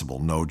possible.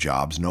 No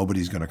jobs.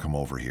 Nobody's going to come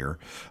over here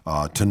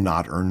to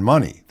not earn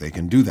money. They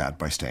can do that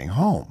by staying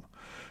home.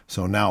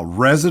 So now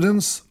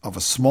residents of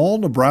a small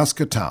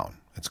Nebraska town,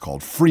 it's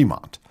called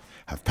Fremont,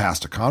 have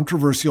passed a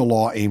controversial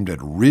law aimed at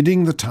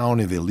ridding the town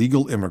of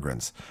illegal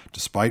immigrants,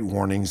 despite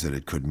warnings that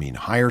it could mean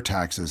higher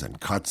taxes and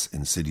cuts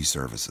in city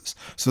services.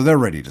 So they're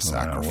ready to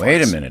sacrifice. Now,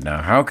 wait a minute.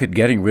 Now, how could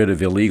getting rid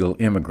of illegal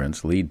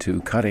immigrants lead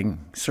to cutting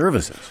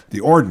services? The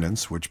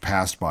ordinance, which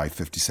passed by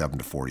 57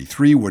 to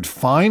 43, would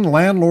fine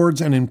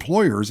landlords and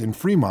employers in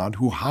Fremont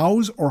who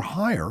house or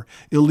hire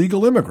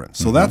illegal immigrants.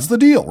 So that's the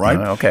deal, right?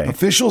 Okay.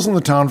 Officials in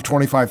the town of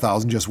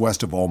 25,000 just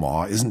west of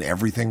Omaha, isn't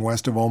everything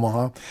west of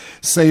Omaha,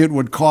 say it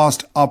would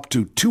cost up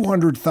to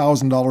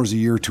 $200,000 a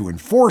year to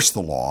enforce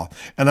the law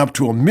and up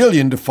to $1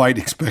 million to fight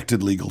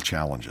expected legal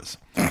challenges.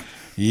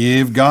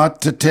 You've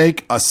got to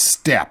take a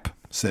step,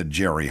 said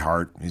Jerry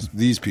Hart.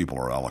 These people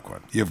are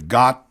eloquent. You've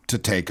got to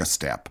take a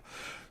step,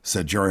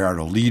 said Jerry Hart,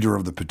 a leader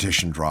of the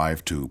petition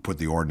drive to put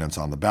the ordinance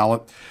on the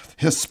ballot.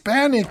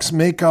 Hispanics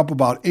make up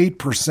about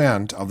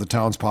 8% of the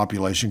town's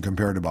population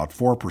compared to about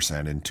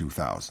 4% in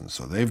 2000.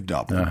 So they've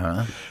doubled.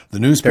 The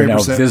newspaper they're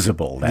now said,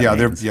 visible.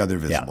 They're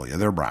visible. Yeah,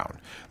 they're brown.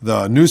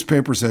 The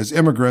newspaper says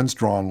immigrants,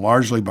 drawn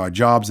largely by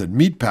jobs at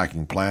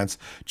meatpacking plants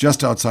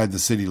just outside the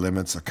city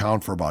limits,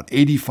 account for about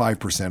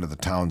 85% of the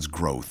town's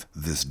growth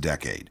this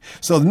decade.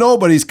 So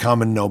nobody's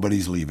coming,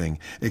 nobody's leaving,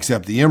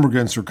 except the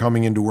immigrants are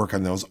coming into work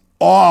on those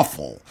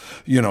awful,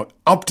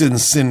 Upton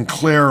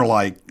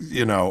Sinclair-like,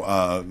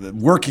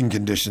 working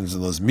conditions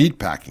in those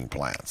meatpacking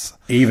plants.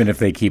 Even if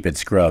they keep it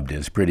scrubbed,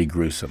 it's pretty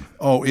gruesome.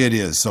 Oh, it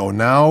is. So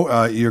now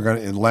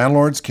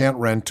landlords can't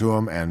rent to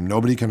them, and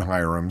nobody can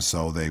hire them.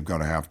 So they're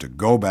going to have to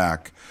go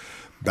back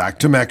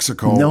to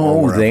Mexico.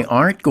 No, they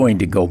aren't going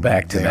to go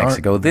back to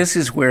Mexico. This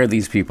is where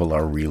these people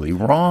are really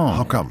wrong.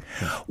 How come?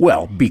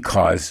 Well,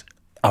 because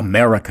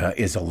America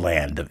is a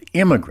land of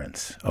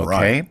immigrants, okay?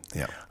 Right.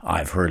 Yeah.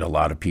 I've heard a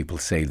lot of people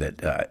say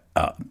that,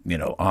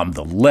 on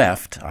the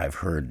left, I've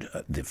heard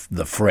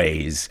the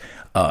phrase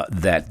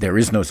that there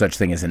is no such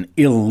thing as an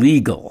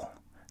illegal,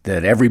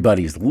 that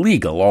everybody's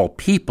legal, all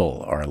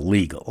people are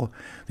legal.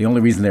 The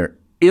only reason they're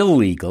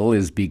illegal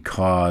is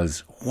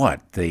because,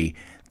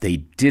 they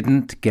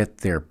didn't get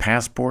their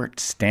passport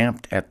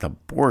stamped at the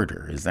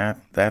border. Is that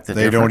the difference?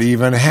 They don't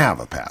even have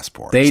a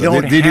passport. They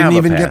didn't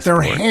even get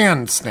their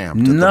hand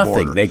stamped at the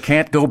border. They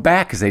can't go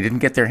back because they didn't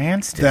get their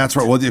hand stamped. That's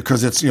right. Well,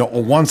 because it's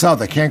once out,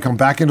 they can't come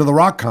back into the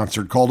rock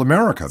concert called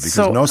America because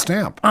no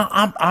stamp.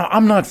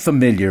 I'm not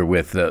familiar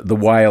with the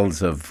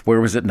wilds of, where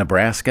was it,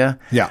 Nebraska?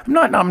 Yeah.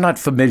 I'm not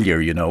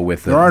familiar,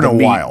 with there are no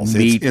wilds.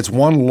 It's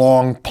one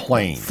long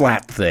plain,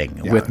 flat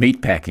thing with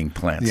meatpacking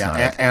plants on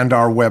it. And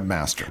our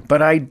webmaster.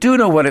 But I do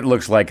know what it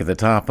looks like at the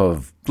top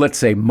of, let's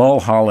say,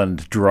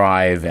 Mulholland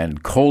Drive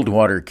and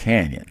Coldwater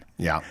Canyon.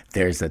 Yeah.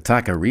 There's a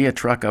taqueria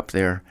truck up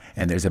there,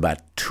 and there's about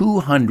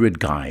 200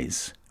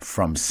 guys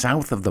from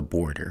south of the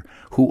border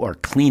who are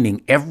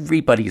cleaning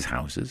everybody's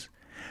houses,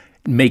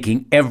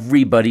 making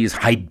everybody's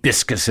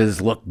hibiscuses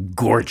look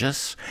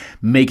gorgeous,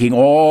 making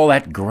all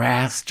that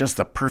grass just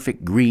the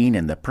perfect green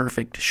and the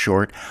perfect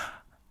short.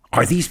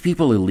 Are these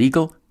people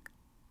illegal?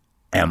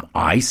 Am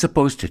I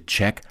supposed to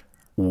check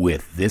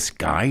with this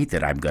guy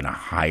that I'm going to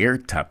hire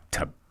to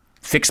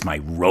fix my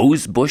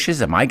rose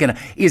bushes?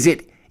 Is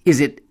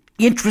it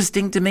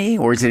interesting to me,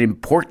 or is it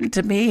important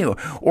to me,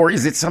 or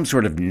is it some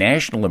sort of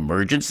national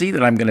emergency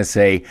that I'm going to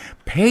say,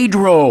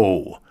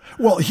 Pedro,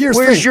 Well,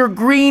 where's your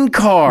green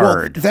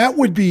card? Well, that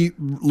would be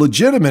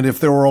legitimate if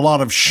there were a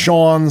lot of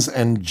Shawns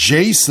and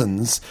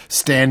Jasons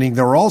standing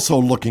there also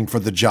looking for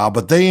the job,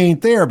 but they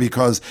ain't there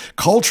because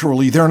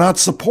culturally they're not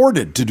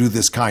supported to do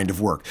this kind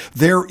of work.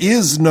 There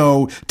is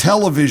no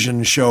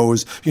television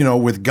shows,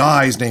 with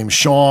guys named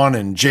Shawn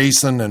and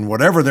Jason and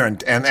whatever they're, and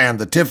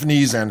the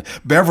Tiffanys and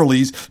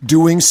Beverlys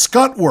doing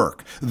scut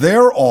work.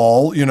 They're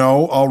all,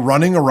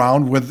 running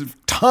around with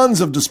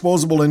tons of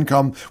disposable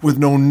income with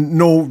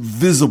no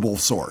visible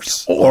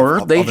source.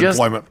 Or they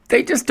employment.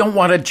 They just don't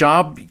want a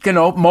job,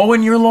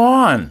 mowing your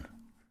lawn.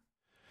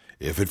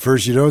 If at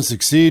first you don't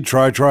succeed,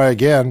 try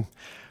again.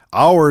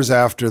 Hours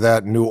after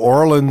that New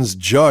Orleans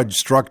judge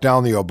struck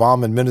down the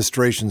Obama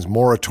administration's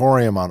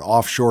moratorium on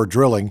offshore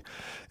drilling,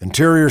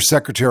 Interior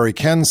Secretary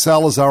Ken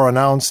Salazar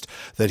announced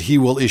that he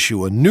will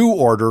issue a new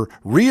order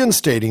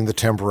reinstating the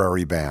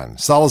temporary ban.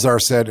 Salazar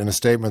said in a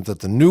statement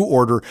that the new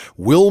order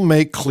will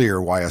make clear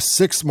why a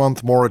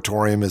 6-month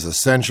moratorium is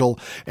essential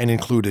and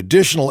include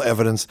additional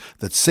evidence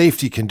that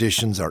safety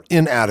conditions are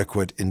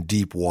inadequate in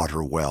deep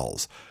water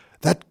wells.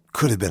 That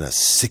could have been a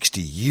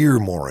 60-year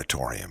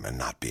moratorium and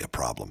not be a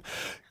problem.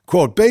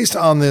 Quote, based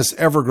on this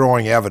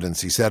ever-growing evidence,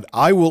 he said,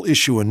 I will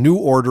issue a new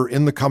order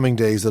in the coming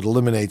days that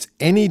eliminates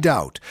any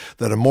doubt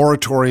that a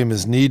moratorium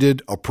is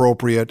needed,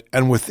 appropriate,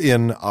 and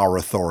within our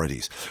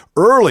authorities.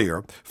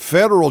 Earlier,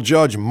 federal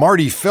judge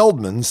Marty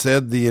Feldman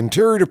said the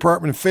Interior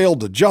Department failed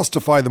to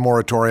justify the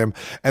moratorium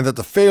and that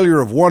the failure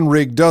of one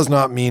rig does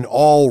not mean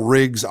all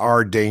rigs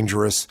are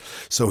dangerous.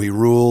 So he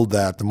ruled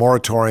that the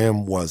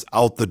moratorium was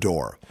out the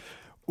door.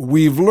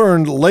 We've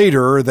learned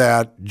later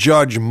that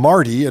Judge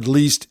Marty, at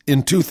least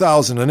in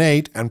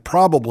 2008 and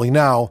probably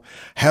now,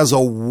 has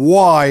a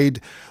wide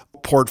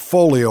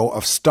portfolio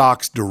of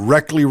stocks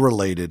directly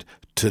related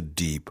to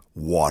deep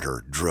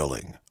water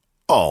drilling.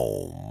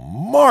 Oh,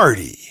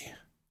 Marty!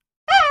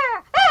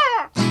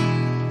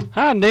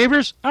 Hi,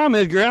 neighbors. I'm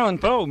Edgar Allan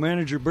Poe,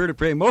 manager Bird of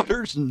Prey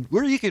Motors, and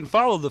where you can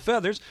follow the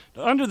feathers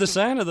under the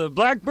sign of the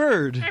Black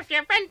Bird. If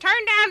you've been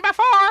turned down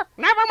before,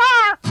 never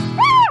more.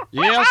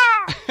 Yes,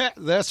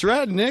 that's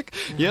right, Nick.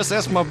 Yes,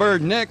 that's my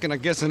bird, Nick, and I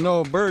guess I know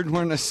a bird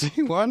when I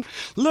see one.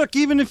 Look,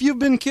 even if you've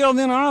been killed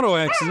in an auto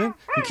accident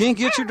and can't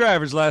get your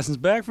driver's license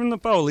back from the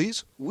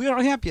police,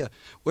 we'll help you.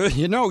 Well,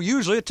 you know,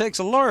 usually it takes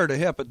a lawyer to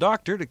help a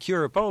doctor to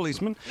cure a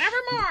policeman. Never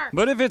more.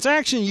 But if it's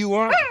action you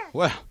want,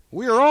 well,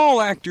 we're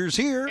all actors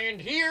here.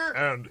 And here.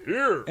 And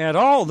here. At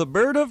all the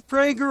Bird of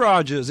Prey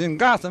garages in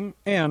Gotham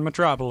and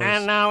Metropolis.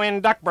 And now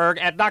in Duckburg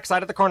at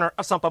Dockside at the corner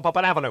of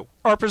Sumpapuppet Avenue.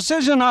 Or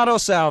Precision Auto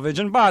Salvage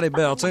and body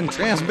belts and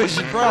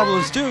transmission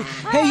problems, too.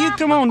 Hey, you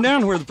come on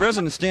down where the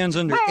president stands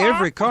under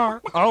every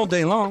car all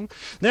day long.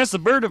 That's the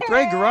Bird of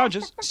Prey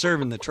garages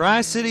serving the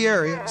Tri-City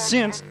area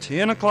since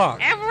 10 o'clock.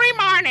 Every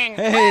morning.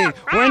 Hey,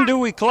 when do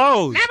we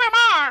close? Never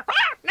more.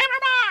 Never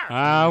more.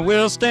 I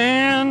will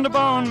stand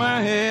upon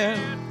my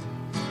head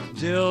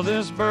till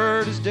this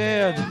bird is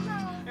dead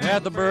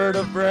at the Bird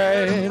of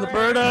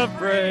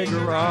Prey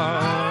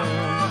garage.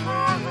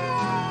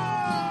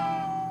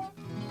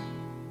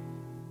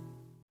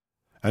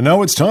 And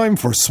now it's time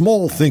for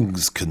Small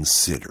Things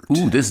Considered.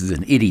 Ooh, this is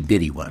an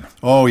itty-bitty one.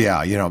 Oh,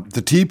 yeah. You know,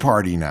 the Tea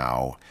Party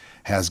now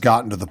has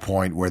gotten to the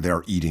point where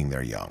they're eating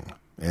their young.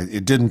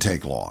 It didn't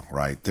take long,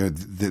 right?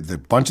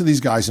 The bunch of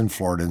these guys in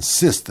Florida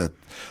insist that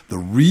the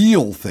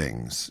real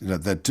things,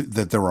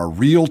 that there are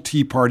real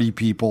Tea Party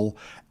people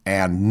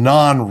and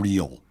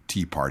non-real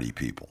Tea Party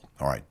people.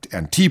 All right.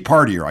 And Tea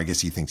Partier, I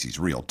guess he thinks he's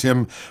real.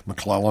 Tim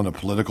McClellan, a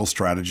political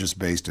strategist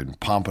based in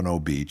Pompano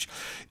Beach,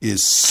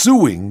 is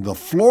suing the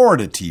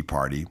Florida Tea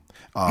Party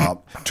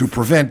to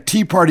prevent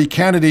Tea Party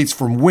candidates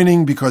from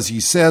winning because he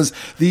says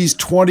these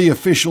 20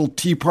 official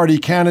Tea Party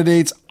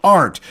candidates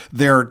aren't.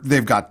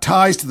 They've got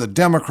ties to the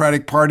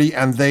Democratic Party,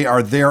 and they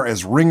are there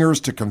as ringers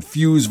to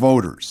confuse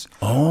voters.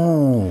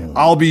 Oh.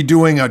 I'll be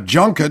doing a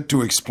junket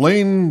to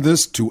explain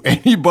this to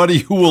anybody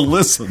who will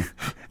listen.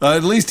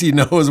 At least he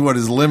knows what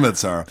his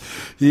limits are.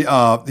 He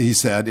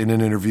said in an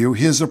interview,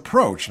 his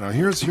approach, now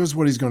here's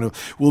what he's going to,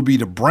 will be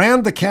to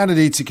brand the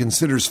candidates he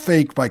considers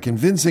fake by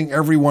convincing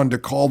everyone to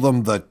call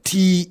them the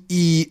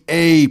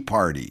TEA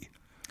party.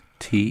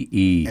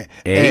 TEA.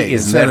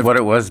 Isn't that what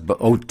it was?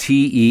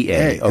 TEA.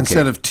 Okay.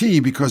 Instead of T,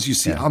 because you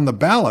see on the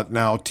ballot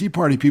now, Tea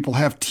Party people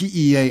have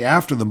TEA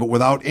after them, but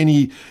without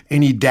any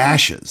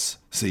dashes.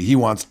 See, he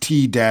wants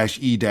T-E-A.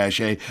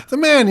 The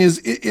man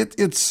is,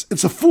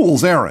 it's a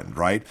fool's errand,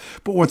 right?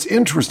 But what's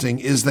interesting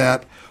is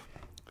that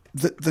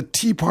the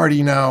Tea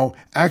Party now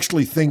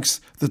actually thinks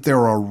that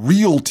there are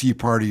real Tea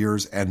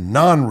Partiers and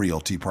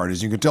non-real Tea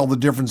Partiers. You can tell the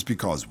difference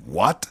because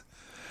what?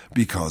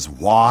 Because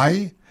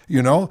why?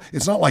 You know,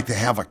 it's not like they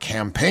have a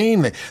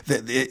campaign.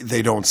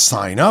 They don't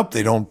sign up.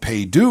 They don't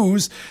pay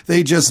dues.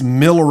 They just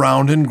mill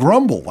around and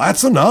grumble.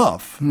 That's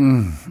enough.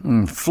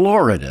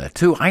 Florida,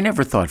 too. I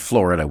never thought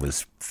Florida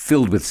was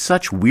filled with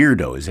such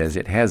weirdos as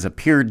it has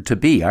appeared to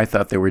be. I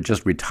thought they were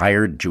just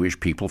retired Jewish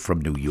people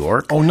from New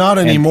York. Oh, not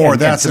anymore.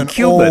 That's an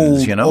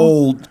Cubans,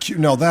 old,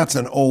 No, that's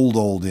an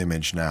old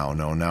image now.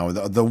 No, now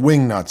the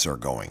wingnuts are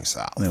going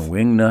south. The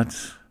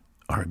wingnuts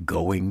are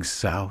going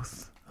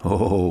south.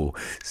 Oh,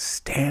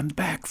 stand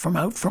back from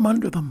out from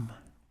under them.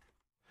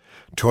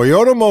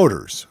 Toyota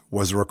Motors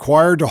was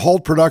required to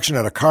halt production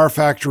at a car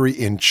factory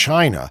in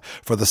China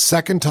for the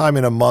second time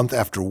in a month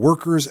after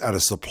workers at a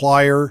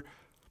supplier.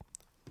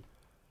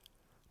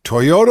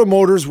 Toyota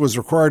Motors was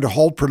required to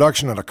halt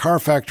production at a car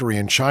factory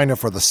in China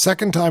for the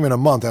second time in a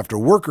month after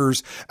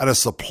workers at a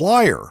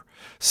supplier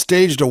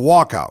staged a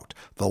walkout,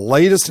 the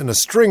latest in a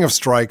string of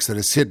strikes that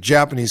has hit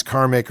Japanese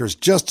car makers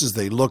just as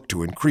they look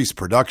to increase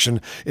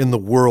production in the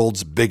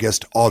world's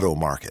biggest auto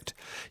market.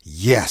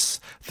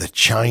 Yes, the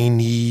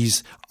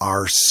Chinese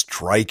are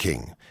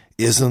striking.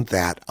 Isn't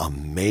that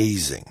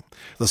amazing?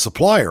 The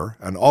supplier,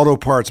 an auto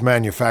parts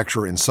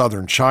manufacturer in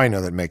southern China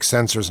that makes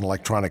sensors and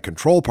electronic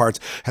control parts,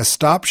 has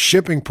stopped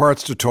shipping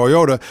parts to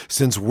Toyota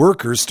since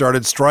workers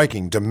started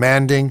striking,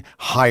 demanding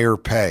higher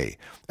pay.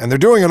 And they're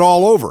doing it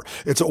all over.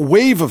 It's a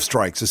wave of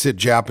strikes has hit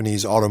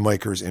Japanese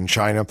automakers in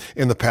China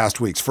in the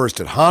past weeks. First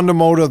at Honda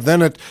Motor,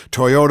 then at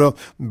Toyota,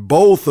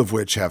 both of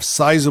which have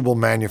sizable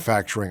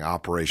manufacturing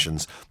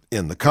operations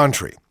in the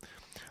country.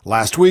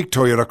 Last week,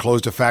 Toyota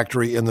closed a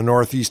factory in the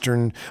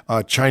northeastern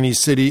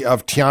Chinese city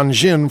of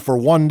Tianjin for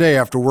one day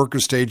after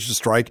workers staged a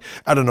strike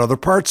at another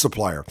parts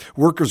supplier.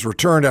 Workers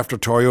returned after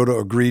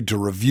Toyota agreed to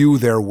review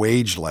their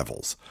wage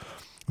levels.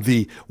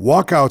 The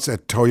walkouts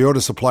at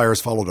Toyota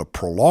suppliers followed a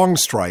prolonged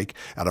strike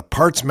at a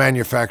parts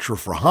manufacturer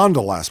for Honda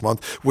last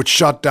month, which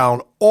shut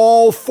down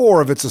all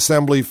 4 of its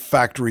assembly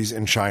factories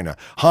in China.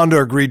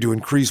 Honda agreed to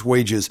increase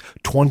wages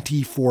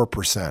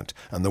 24%,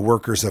 and the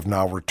workers have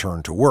now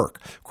returned to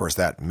work. Of course,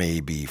 that may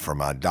be from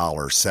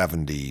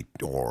 $1.70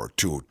 or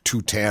to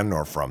 $2.10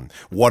 or from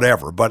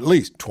whatever, but at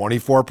least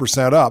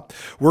 24% up.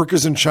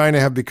 Workers in China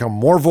have become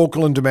more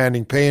vocal in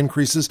demanding pay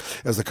increases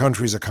as the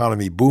country's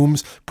economy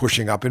booms,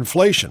 pushing up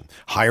inflation.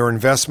 Higher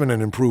investment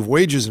and improved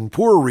wages in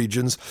poorer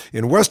regions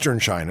in western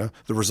China,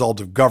 the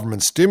result of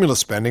government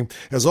stimulus spending,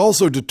 has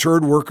also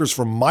deterred workers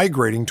from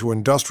migrating to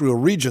industrial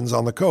regions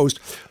on the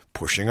coast,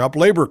 pushing up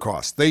labor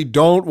costs. They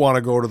don't want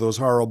to go to those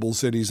horrible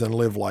cities and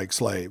live like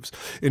slaves.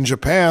 In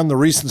Japan, the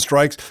recent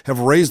strikes have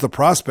raised the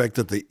prospect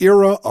that the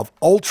era of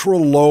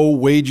ultra-low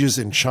wages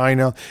in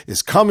China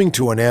is coming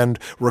to an end,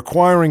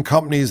 requiring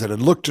companies that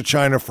had looked to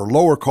China for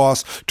lower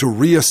costs to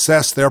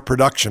reassess their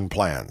production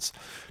plans.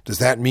 Does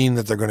that mean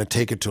that they're going to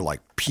take it to like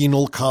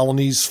penal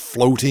colonies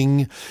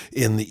floating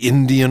in the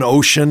Indian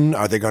Ocean?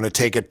 Are they going to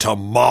take it to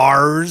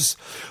Mars?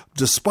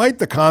 Despite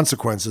the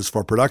consequences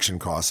for production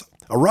costs,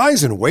 a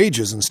rise in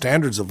wages and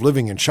standards of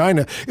living in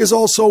China is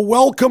also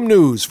welcome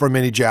news for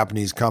many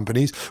Japanese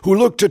companies who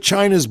look to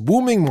China's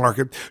booming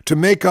market to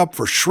make up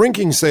for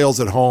shrinking sales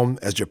at home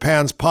as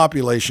Japan's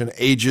population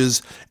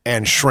ages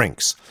and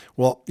shrinks.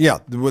 Well, yeah,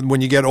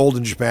 when you get old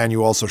in Japan,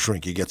 you also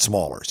shrink. You get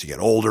smaller. So you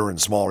get older and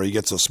smaller. You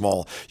get so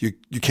small, you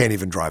can't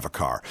even drive a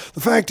car.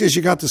 The fact is,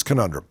 you got this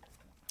conundrum.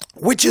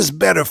 Which is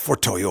better for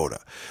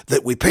Toyota?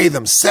 That we pay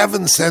them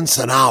 7 cents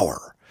an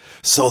hour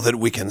so that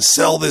we can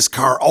sell this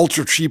car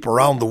ultra cheap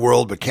around the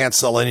world but can't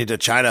sell any to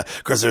China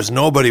because there's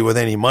nobody with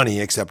any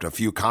money except a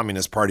few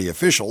Communist Party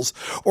officials?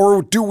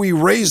 Or do we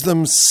raise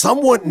them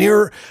somewhat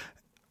near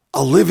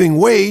a living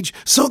wage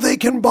so they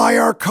can buy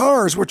our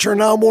cars, which are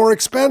now more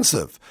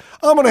expensive?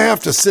 I'm going to have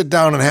to sit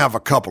down and have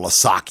a couple of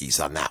sakis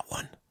on that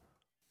one.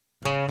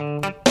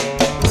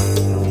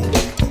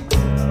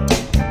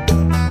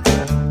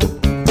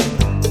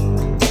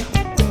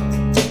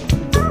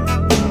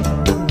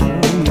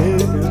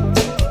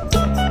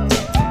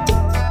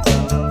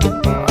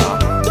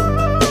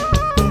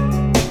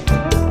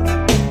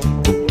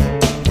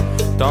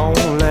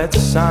 Don't let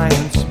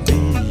science be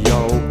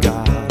your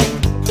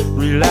guide.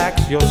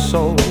 Relax your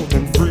soul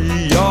and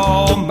free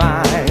your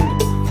mind.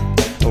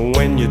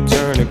 When you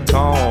turn a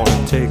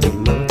corner, take a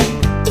look.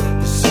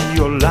 You see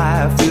your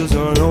life is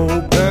an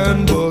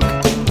open book.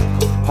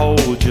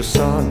 Hold your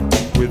son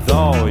with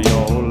all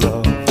your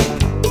love.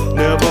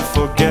 Never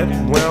forget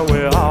where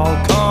we all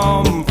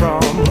come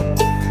from.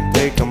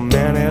 Take a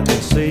minute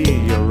and see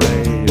your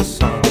ray of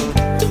sun.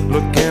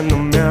 Look in the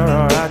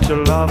mirror at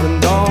your love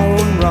and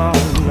don't run.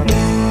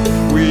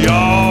 We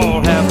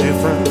all have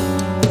different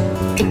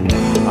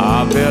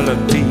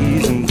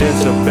abilities and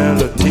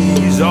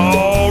disabilities,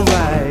 all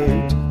right.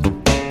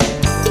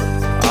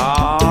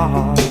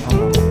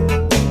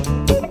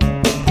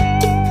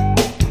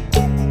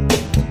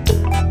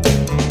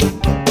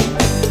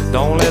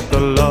 Don't let the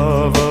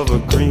love of a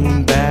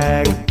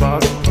greenback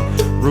buck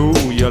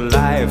rule your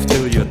life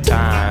till your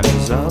time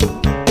is up.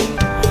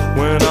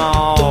 When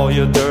all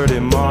your dirty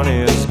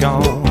money is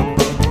gone,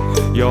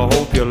 you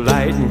hope your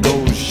light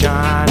goes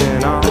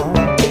shining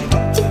on.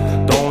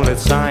 Don't let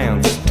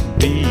science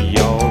be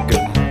your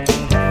guide.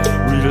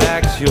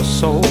 Relax your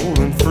soul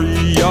and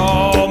free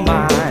your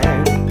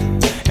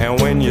mind. And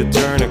when you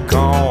turn a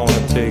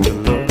corner, take a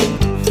look.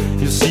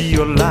 You see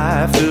your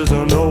life is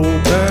an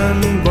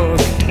open book.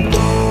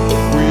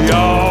 We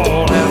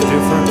all have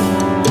different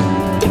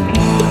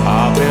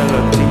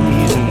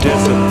abilities and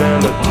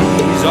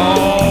disabilities,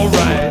 all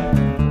right.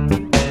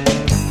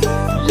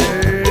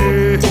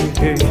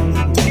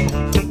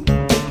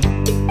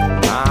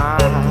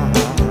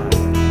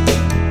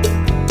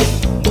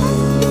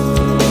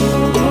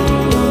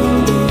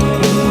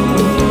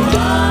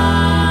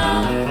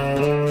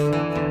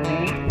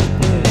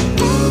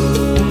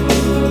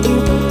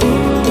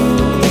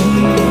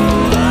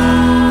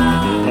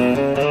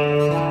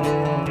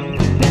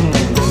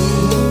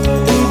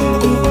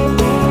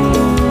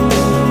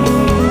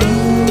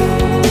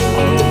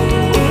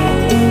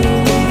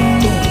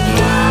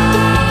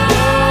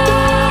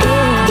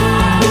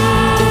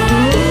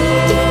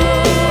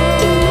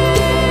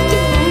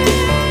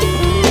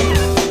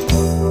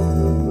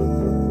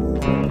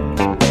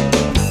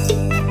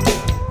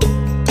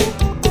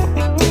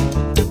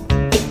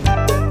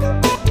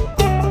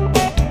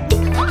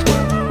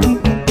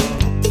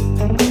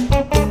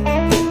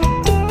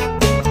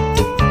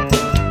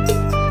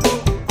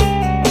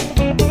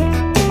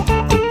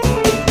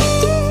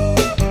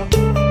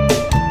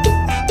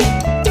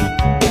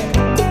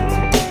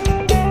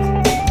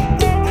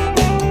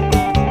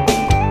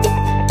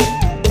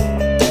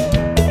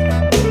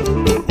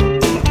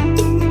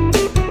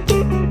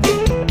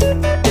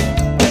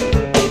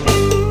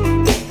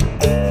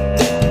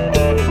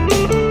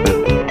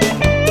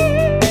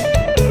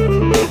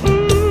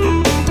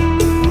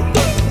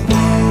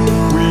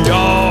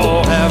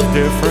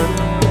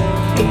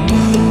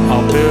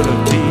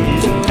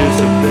 abilities and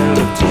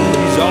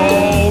disabilities,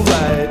 all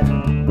right.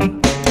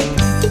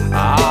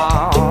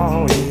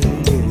 Oh,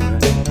 yeah.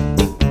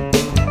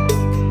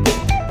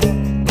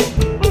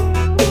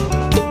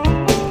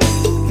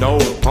 No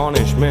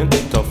punishment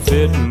to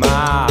fit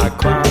my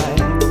crime.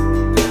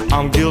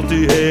 I'm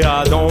guilty, hey,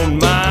 I don't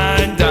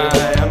mind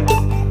dying.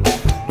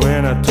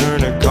 When I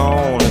turn a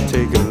corner,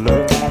 take a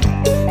look,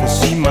 and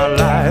see my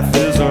life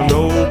is an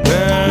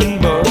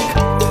open book.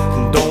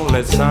 Don't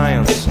let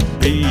science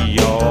be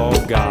your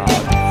God.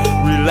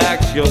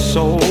 rest your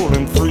soul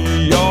and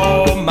free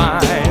your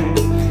mind.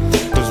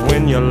 'Cause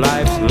when your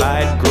life's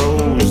light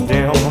grows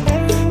dim,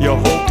 you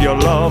hope your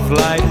love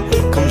light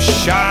comes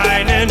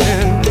shining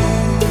in.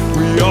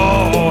 We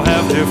all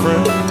have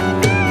different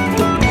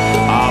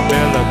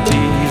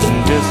abilities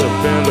and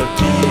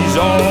disabilities,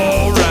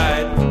 all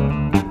right.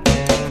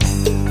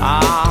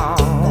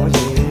 Oh,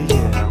 yeah,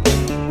 yeah.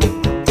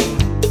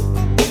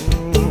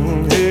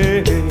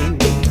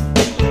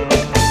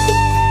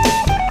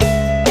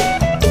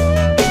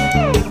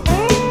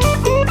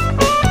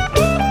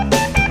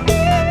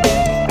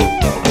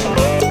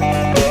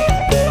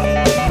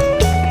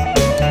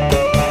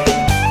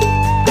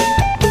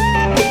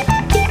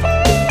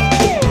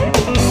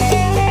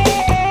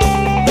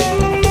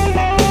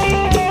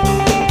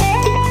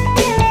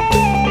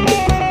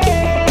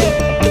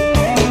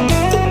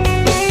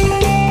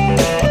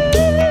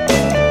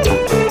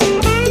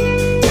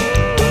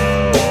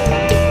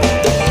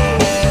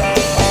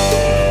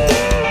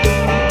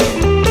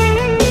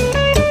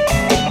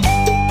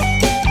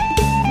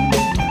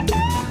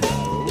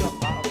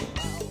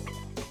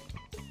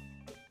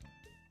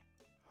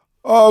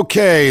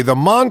 Okay, the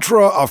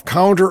mantra of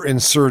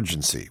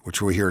counterinsurgency,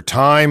 which we hear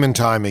time and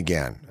time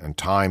again, and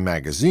Time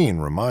magazine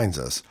reminds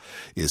us,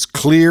 is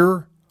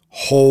clear,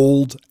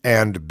 hold,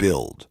 and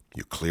build.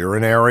 You clear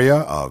an area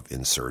of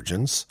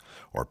insurgents,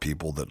 or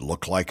people that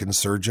look like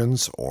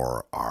insurgents,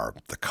 or are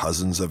the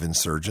cousins of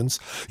insurgents.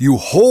 You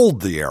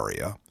hold the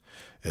area,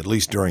 at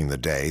least during the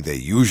day. They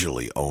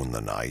usually own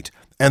the night.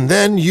 And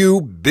then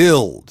you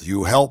build.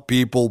 You help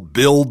people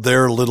build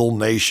their little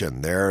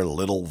nation, their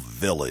little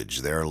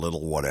village, their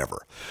little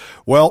whatever.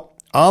 Well,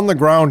 on the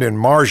ground in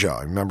Marja,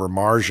 remember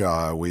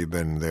Marja, we've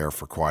been there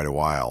for quite a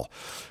while.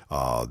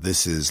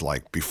 This is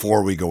like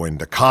before we go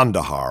into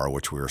Kandahar,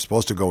 which we were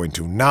supposed to go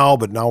into now,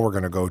 but now we're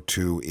going to go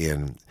to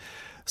in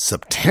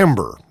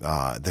September.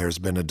 There's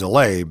been a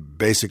delay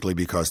basically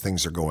because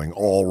things are going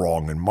all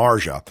wrong in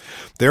Marja.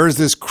 There is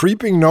this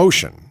creeping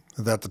notion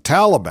that the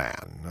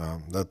Taliban,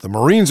 that the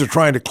Marines are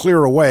trying to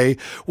clear away,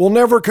 will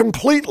never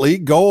completely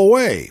go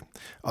away.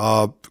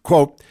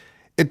 Quote,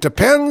 "It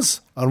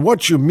depends on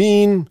what you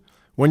mean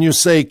when you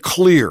say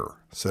clear,"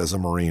 says a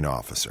Marine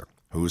officer,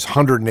 whose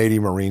 180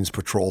 Marines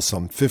patrol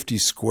some 50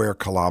 square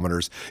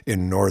kilometers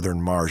in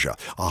northern Marja.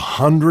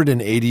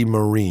 180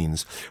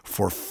 Marines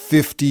for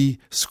 50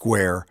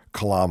 square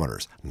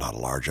kilometers. Not a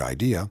large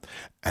idea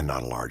and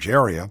not a large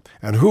area,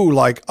 and who,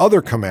 like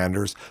other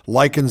commanders,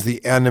 likens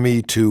the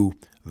enemy to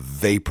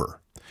vapor.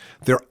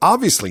 They're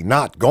obviously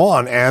not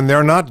gone, and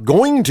they're not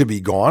going to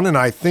be gone, and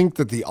I think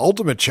that the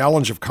ultimate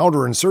challenge of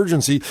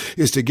counterinsurgency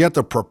is to get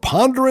the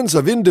preponderance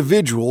of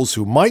individuals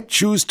who might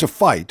choose to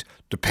fight,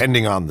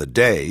 depending on the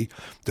day,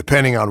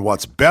 depending on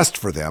what's best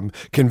for them,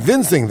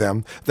 convincing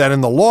them that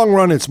in the long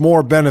run it's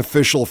more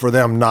beneficial for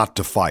them not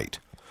to fight.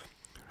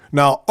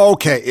 Now,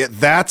 okay,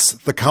 that's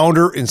the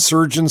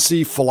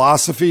counterinsurgency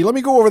philosophy. Let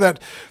me go over that.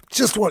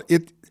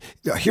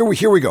 Here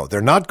we go.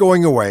 They're not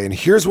going away, and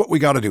here's what we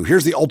got to do.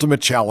 Here's the ultimate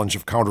challenge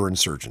of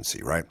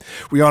counterinsurgency, right?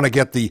 We want to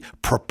get the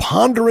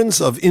preponderance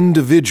of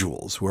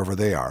individuals, whoever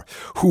they are,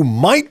 who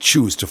might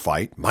choose to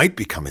fight, might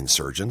become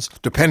insurgents,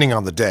 depending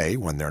on the day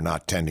when they're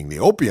not tending the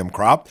opium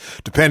crop,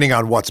 depending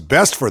on what's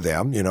best for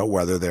them,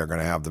 whether they're going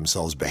to have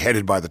themselves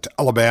beheaded by the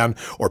Taliban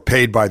or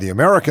paid by the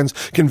Americans,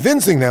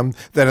 convincing them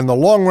that in the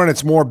long run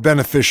it's more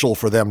beneficial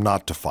for them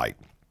not to fight.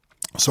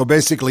 So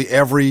basically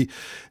every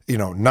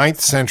 9th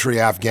century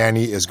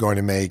Afghani is going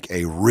to make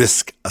a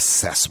risk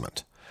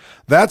assessment.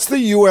 That's the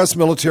U.S.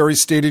 military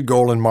stated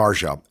goal in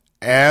Marja,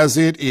 as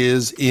it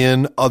is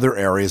in other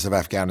areas of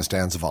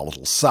Afghanistan's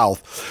volatile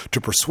south, to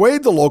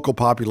persuade the local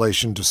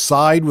population to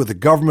side with the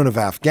government of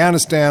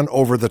Afghanistan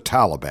over the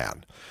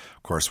Taliban.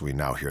 Of course, we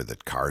now hear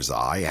that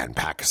Karzai and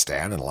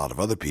Pakistan and a lot of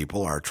other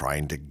people are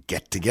trying to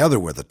get together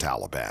with the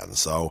Taliban.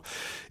 So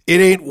it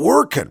ain't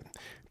working.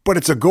 But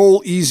it's a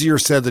goal easier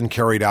said than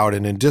carried out,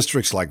 and in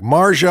districts like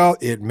Marja,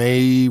 it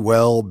may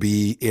well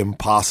be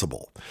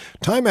impossible.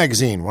 Time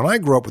magazine, when I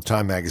grew up with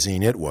Time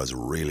magazine, it was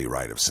really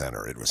right of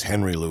center. It was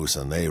Henry Luce,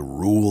 and they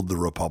ruled the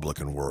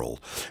Republican world.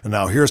 And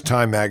now here's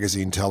Time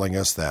magazine telling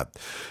us that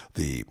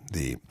the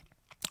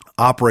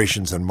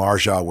operations in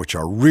Marja, which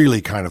are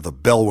really kind of the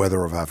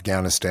bellwether of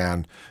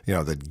Afghanistan,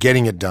 that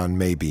getting it done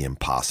may be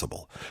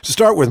impossible. To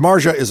start with,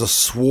 Marja is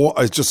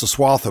just a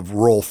swath of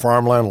rural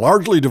farmland,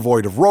 largely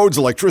devoid of roads,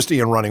 electricity,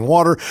 and running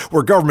water,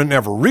 where government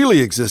never really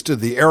existed.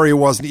 The area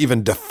wasn't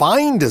even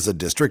defined as a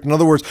district. In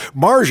other words,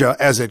 Marja,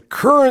 as it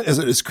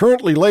is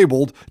currently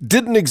labeled,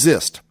 didn't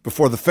exist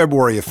before the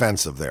February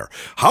offensive there.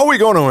 How are we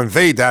going to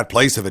invade that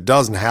place if it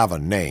doesn't have a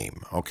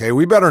name? Okay,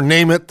 we better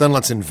name it, then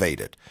let's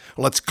invade it.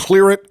 Let's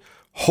clear it,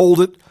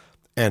 hold it,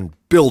 and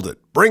build it.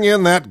 Bring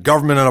in that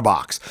government in a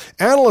box.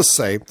 Analysts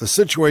say the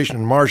situation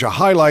in Marja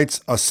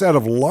highlights a set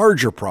of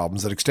larger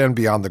problems that extend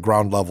beyond the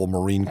ground-level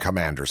Marine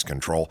commander's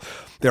control.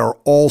 There are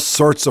all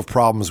sorts of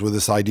problems with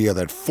this idea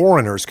that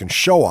foreigners can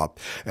show up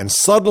and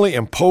suddenly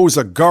impose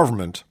a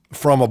government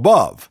from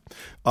above.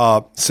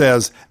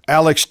 says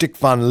Alex Stick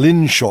van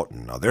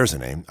Linschoten, now there's a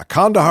name, a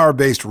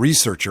Kandahar-based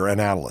researcher and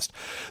analyst.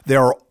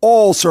 There are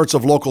all sorts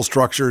of local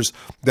structures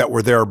that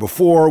were there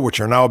before, which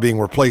are now being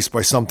replaced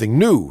by something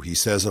new, he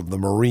says, of the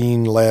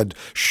Marine-led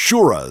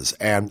Shuras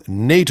and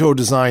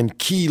NATO-designed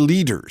key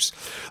leaders.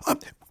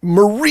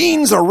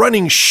 Marines are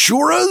running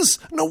Shuras?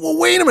 No, well,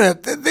 wait a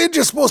minute. They're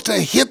just supposed to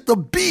hit the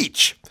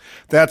beach.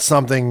 That's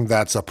something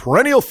that's a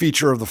perennial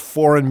feature of the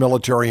foreign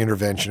military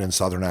intervention in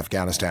southern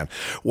Afghanistan.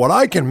 What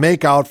I can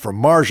make out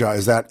from Marja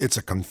is that it's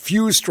a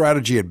confused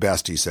strategy at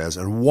best, he says,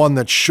 and one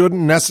that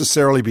shouldn't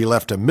necessarily be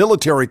left to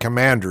military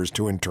commanders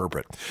to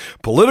interpret.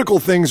 Political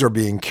things are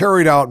being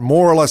carried out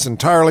more or less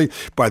entirely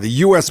by the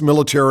U.S.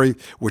 military,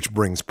 which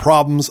brings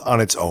problems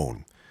on its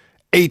own.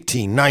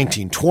 18,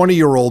 19,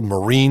 20-year-old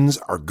Marines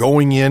are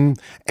going in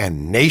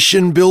and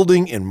nation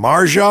building in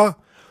Marja?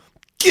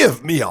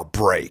 Give me a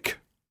break.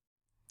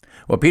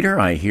 Well, Peter,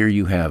 I hear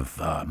you have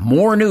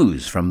more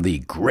news from the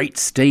great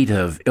state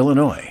of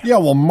Illinois. Yeah,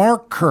 well,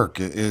 Mark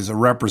Kirk is a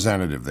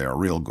representative there, a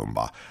real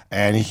Goomba,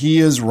 and he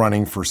is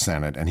running for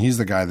Senate, and he's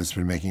the guy that's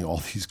been making all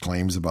these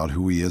claims about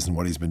who he is and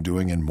what he's been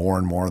doing, and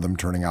more of them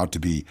turning out to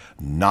be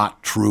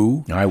not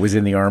true. I was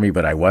in the Army,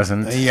 but I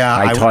wasn't. Yeah,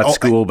 I taught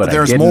school, but I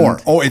didn't. There's more.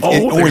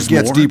 It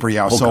gets more? deeper,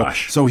 yeah.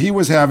 Gosh. So he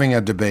was having a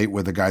debate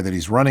with the guy that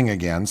he's running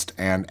against,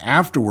 and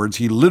afterwards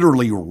he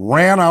literally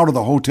ran out of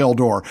the hotel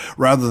door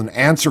rather than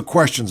answer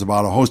questions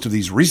about a host of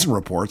these recent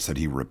reports that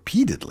he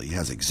repeatedly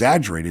has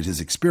exaggerated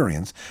his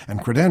experience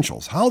and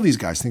credentials. How these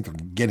guys think they're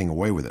getting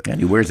away with it. And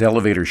he wears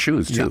elevator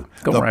shoes, too.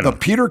 Yeah. The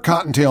Peter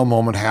Cottontail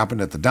moment happened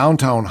at the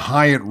downtown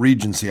Hyatt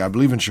Regency, I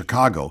believe in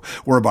Chicago,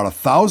 where about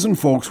 1,000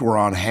 folks were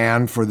on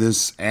hand for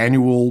this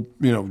annual,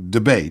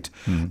 debate.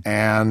 Mm-hmm.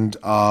 And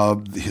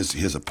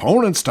his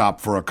opponent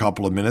stopped for a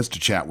couple of minutes to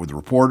chat with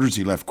reporters.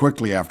 He left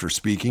quickly after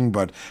speaking,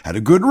 but had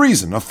a good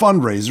reason, a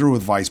fundraiser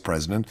with Vice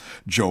President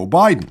Joe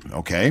Biden.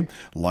 Okay,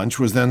 lunch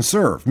was then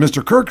served.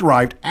 Mr. Kirk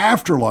arrived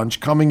after lunch,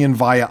 coming in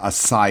via a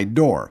side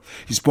door.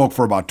 He spoke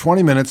for about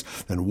 20 minutes,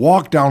 then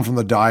walked down from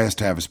the dais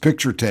to have his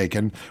picture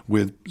taken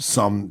with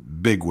some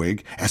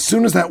bigwig. As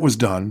soon as that was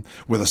done,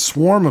 with a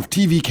swarm of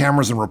TV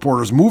cameras and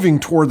reporters moving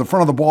toward the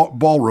front of the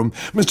ballroom,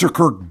 Mr.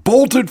 Kirk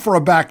bolted for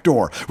a back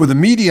door. With the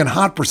media in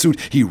hot pursuit,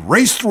 he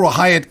raced through a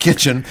Hyatt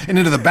kitchen and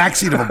into the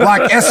backseat of a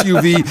black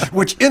SUV,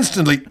 which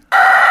instantly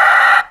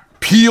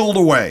peeled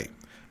away.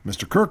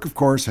 Mr. Kirk, of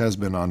course, has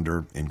been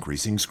under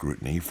increasing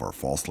scrutiny for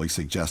falsely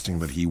suggesting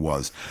that he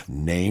was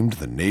named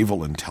the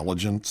Naval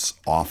Intelligence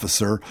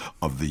Officer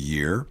of the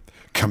Year,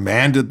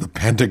 commanded the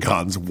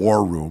Pentagon's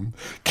war room,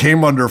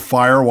 came under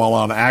fire while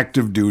on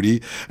active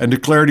duty, and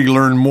declared he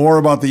learned more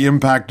about the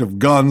impact of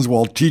guns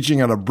while teaching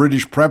at a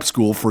British prep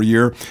school for a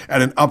year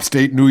at an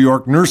upstate New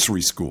York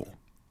nursery school.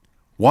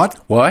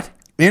 What?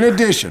 In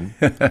addition,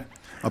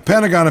 a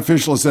Pentagon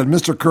official has said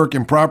Mr. Kirk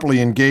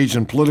improperly engaged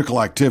in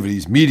political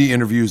activities, media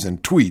interviews,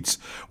 and tweets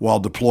while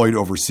deployed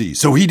overseas.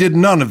 So he did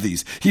none of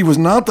these. He was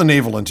not the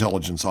Naval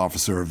Intelligence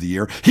Officer of the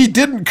Year. He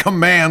didn't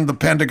command the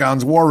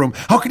Pentagon's war room.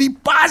 How could he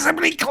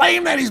possibly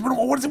claim that? He's been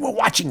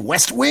watching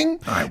West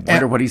Wing? I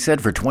wonder what he said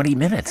for 20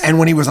 minutes. And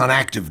when he was on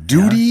active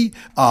duty,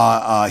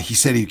 he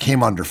said he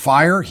came under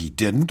fire. He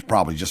didn't,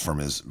 probably just from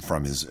his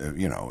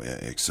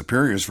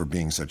superiors for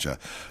being such a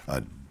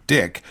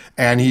dick,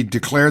 and he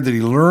declared that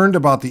he learned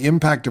about the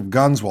impact of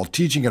guns while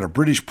teaching at a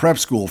British prep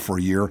school for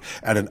a year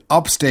at an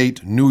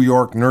upstate New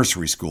York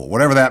nursery school.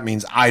 Whatever that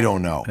means, I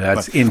don't know.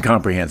 That's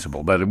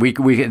incomprehensible, but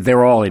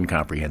they're all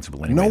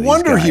incomprehensible anyway. No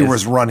wonder he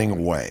was running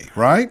away,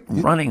 right?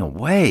 Running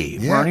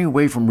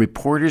away from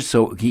reporters.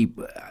 So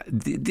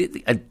this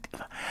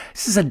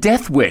is a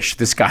death wish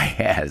this guy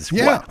has.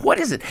 Yeah. What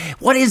is it?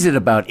 What is it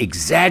about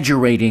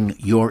exaggerating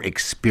your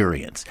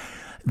experience?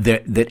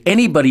 That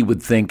anybody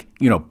would think,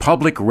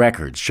 public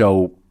records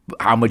show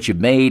how much you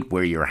made,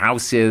 where your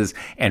house is,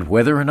 and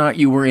whether or not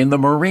you were in the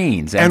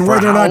Marines. And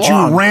whether or not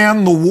you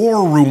ran the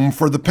war room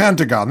for the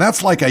Pentagon.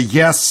 That's like a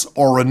yes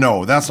or a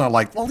no. That's not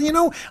like,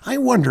 I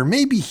wonder,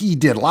 maybe he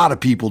did. A lot of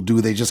people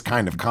do. They just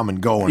kind of come and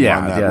go and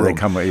run that room.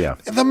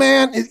 The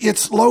man,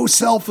 it's low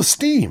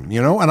self-esteem,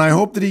 and I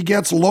hope that he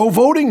gets low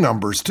voting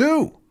numbers,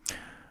 too.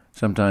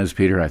 Sometimes,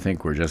 Peter, I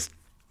think we're just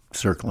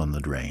circling the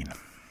drain.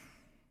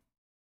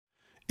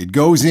 It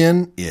goes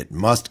in, it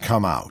must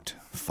come out.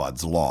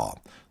 Fudd's Law.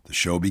 The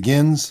show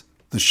begins,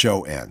 the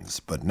show ends,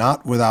 but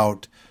not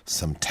without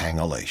some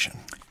tangulation.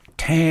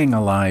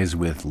 Tangalize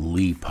with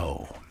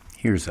Lipo.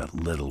 Here's a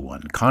little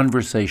one.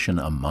 Conversation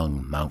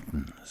among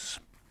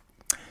mountains.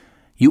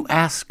 You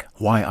ask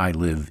why I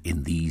live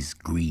in these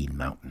green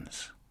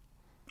mountains.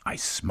 I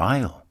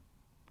smile.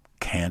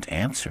 Can't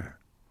answer.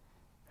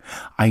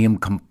 I am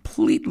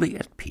completely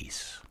at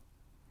peace.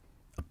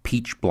 A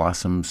peach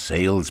blossom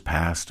sails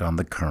past on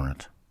the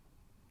current.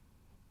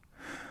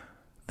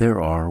 There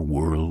are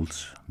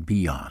worlds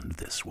beyond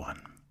this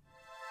one.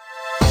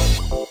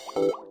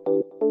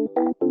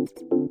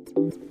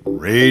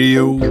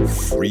 Radio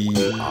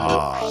Free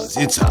Oz.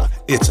 It's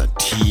a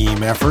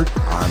team effort.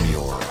 I'm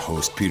your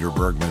host, Peter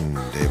Bergman.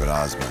 David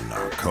Osmond,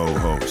 our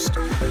co-host.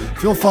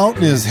 Phil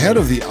Fountain is head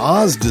of the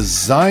Oz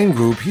Design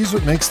Group. He's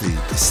what makes the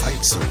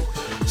site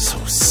so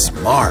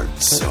smart,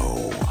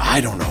 so,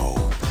 I don't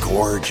know,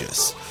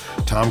 gorgeous.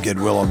 Tom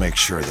Gedwillow makes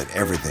sure that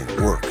everything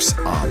works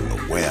on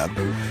the web.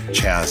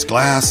 Chaz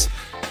Glass,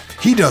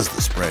 he does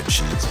the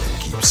spreadsheets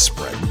and keeps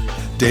spreading.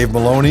 Dave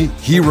Maloney,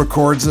 he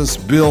records us.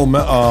 Bill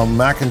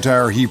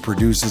McIntyre, he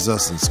produces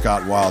us. And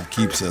Scott Wild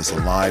keeps us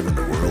alive in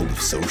the world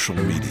of social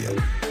media.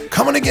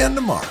 Coming again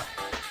tomorrow.